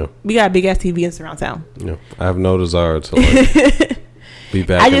 Yeah, we got a big ass TV in surround sound. Yeah, I have no desire to be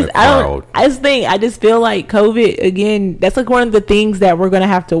back in the crowd. I just feel like COVID again. That's like one of the things that we're gonna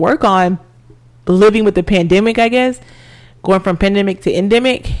have to work on. Living with the pandemic, I guess. Going from pandemic to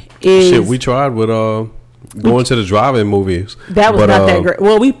endemic is... Shit, we tried with going to the drive-in movies. That was not that great.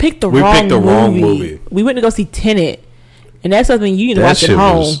 Well, we picked the wrong movie. We went to go see Tenet. And that's something you need to watch at home. That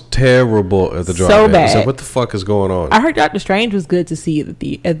shit was terrible at the drive-in. So bad. So what the fuck is going on? I heard Doctor Strange was good to see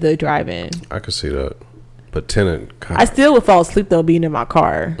at the drive-in. I could see that. But Tenet... God. I still would fall asleep, though, being in my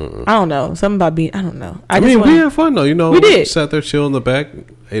car. I don't know. Something about being... I don't know. I mean, we had fun, though. You know, we did. Sat there, chill in the back,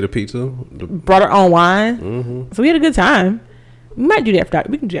 ate a pizza. Brought our own wine. Mm-hmm. So we had a good time. We might do that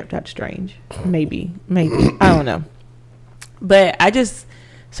we can do that for Doctor Strange. Maybe. I don't know. But I just...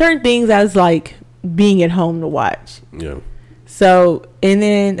 Certain things I was like being at home to watch. Yeah. So, and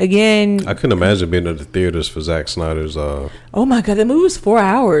then again... I couldn't imagine being in the theaters for Zack Snyder's... oh my God, that movie was 4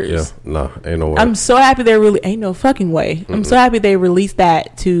 hours. Yeah, no, ain't no way. I'm so happy they ain't no fucking way. Mm-mm. I'm so happy they released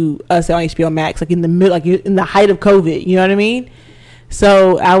that to us on HBO Max, like in the middle, like in the height of COVID, you know what I mean?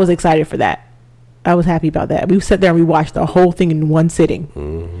 So, I was excited for that. I was happy about that. We sat there and we watched the whole thing in one sitting.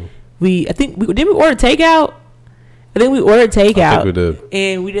 Mm-hmm. Didn't we order takeout? I think we ordered takeout. I think we did.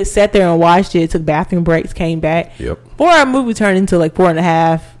 And we just sat there and watched it. Took bathroom breaks, came back. Yep. 4 hour movie turned into like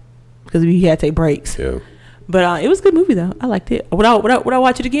 4.5 because we had to take breaks. Yeah. But it was a good movie though. I liked it. Would I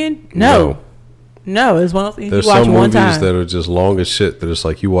watch it again? No. It's one of those things There's you watch some one time. movies that are just long as shit. That it's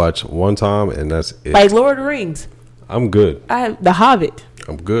like you watch one time and that's it. Like Lord of the Rings. I'm good. I have The Hobbit.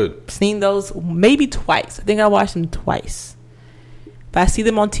 I'm good. Seen those maybe twice. I think I watched them twice. If I see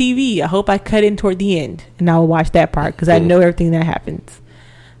them on TV, I hope I cut in toward the end and I will watch that part because I know everything that happens.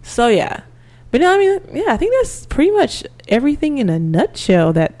 So yeah, but no, I mean, yeah, I think that's pretty much everything in a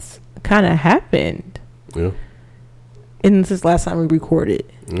nutshell that's kind of happened. Yeah. And this is the last time we recorded.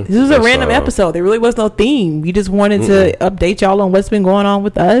 Yeah, this was a random episode. There really was no theme. We just wanted to update y'all on what's been going on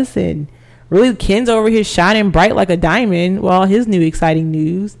with us, and really Ken's over here shining bright like a diamond. Well, his new exciting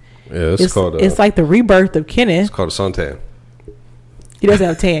news. Yeah, it's like the rebirth of Kenneth. It's called a suntan. He doesn't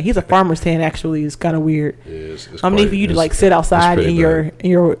have a tan. He's a farmer's tan. Actually, it's kind of weird. Yeah, it's I'm need for you to like sit outside in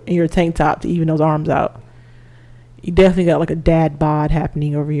your tank top to even those arms out. You definitely got like a dad bod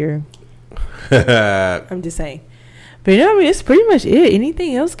happening over here. I'm just saying. But I mean, it's pretty much it.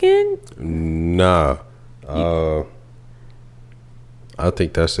 Anything else, Ken? Nah. I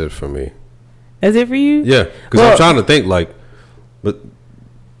think that's it for me. That's it for you? Yeah, because I'm trying to think but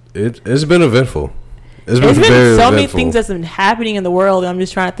it's been eventful. It's been so many things that's been happening in the world, and I'm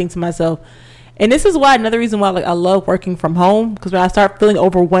just trying to think to myself. And this is why another reason why I love working from home, because when I start feeling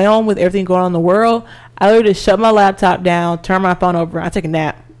overwhelmed with everything going on in the world, I literally just shut my laptop down, turn my phone over, I take a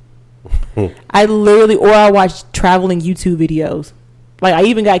nap. I watch traveling YouTube videos. Like I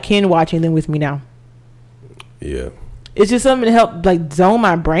even got Ken watching them with me now. Yeah. It's just something to help like zone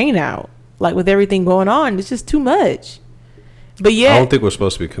my brain out. Like with everything going on, it's just too much. But yeah, I don't think we're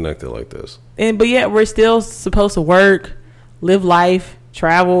supposed to be connected like this. But yet we're still supposed to work, live life,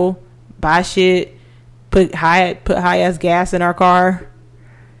 travel, buy shit, put high ass gas in our car.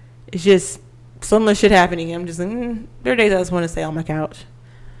 It's just so much shit happening. I'm just like, there are days I just want to stay on my couch.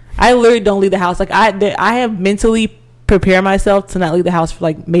 I literally don't leave the house. Like I have mentally prepared myself to not leave the house for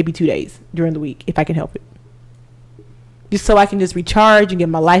like maybe 2 days during the week if I can help it. Just so I can just recharge and get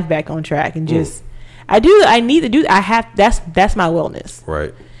my life back on track and just. I need to do that. That's my wellness.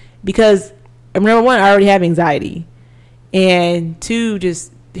 Right. Because number one, I already have anxiety. And two,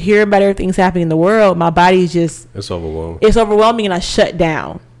 just hearing about everything's happening in the world, my body's just it's overwhelming. It's overwhelming and I shut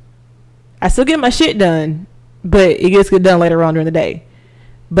down. I still get my shit done, but it gets good done later on during the day.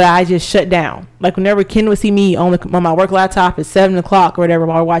 But I just shut down. Like whenever Ken would see me on my work laptop at 7:00 or whatever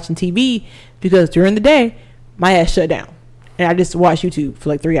while we're watching TV, because during the day, my ass shut down. And I just watch YouTube for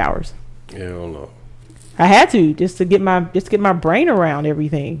like 3 hours. Yeah, I don't know. I had to just to get my brain around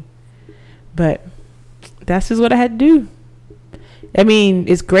everything. But that's just what I had to do. I mean,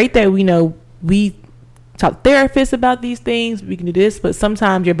 it's great that we talk to therapists about these things. We can do this, but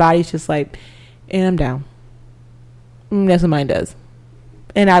sometimes your body's just like, and I'm down. That's what mine does.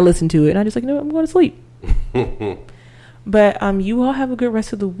 And I listen to it, and I just like, I'm going to sleep. But you all have a good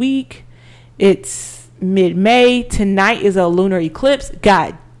rest of the week. It's mid-May. Tonight is a lunar eclipse.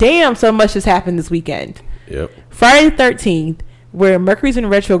 God damn, so much has happened this weekend. Yep. Friday the 13th, where Mercury's in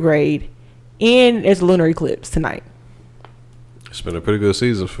retrograde, and there's a lunar eclipse tonight. It's been a pretty good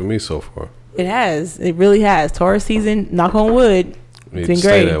season for me so far. It has. It really has. Taurus season, knock on wood. It's been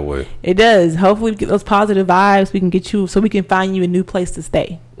stay great. That way. It does. Hopefully we get those positive vibes. We can get you, so we can find you a new place to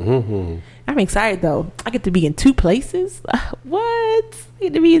stay. Mm-hmm. I'm excited though. I get to be in 2 places. What? I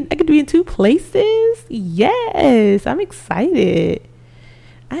get to be in 2 places. Yes, I'm excited.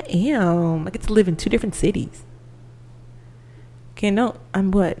 I am. I get to live in 2 different cities. Can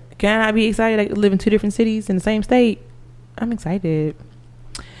I be excited? I get to live in 2 different cities in the same state. I'm excited.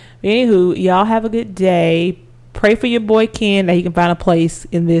 But anywho, y'all have a good day. Pray for your boy Ken that he can find a place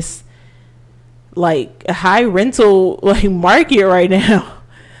in this like high rental like market right now.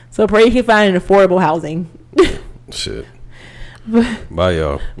 So pray you can find an affordable housing. Shit. Bye,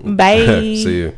 y'all. Bye. See you.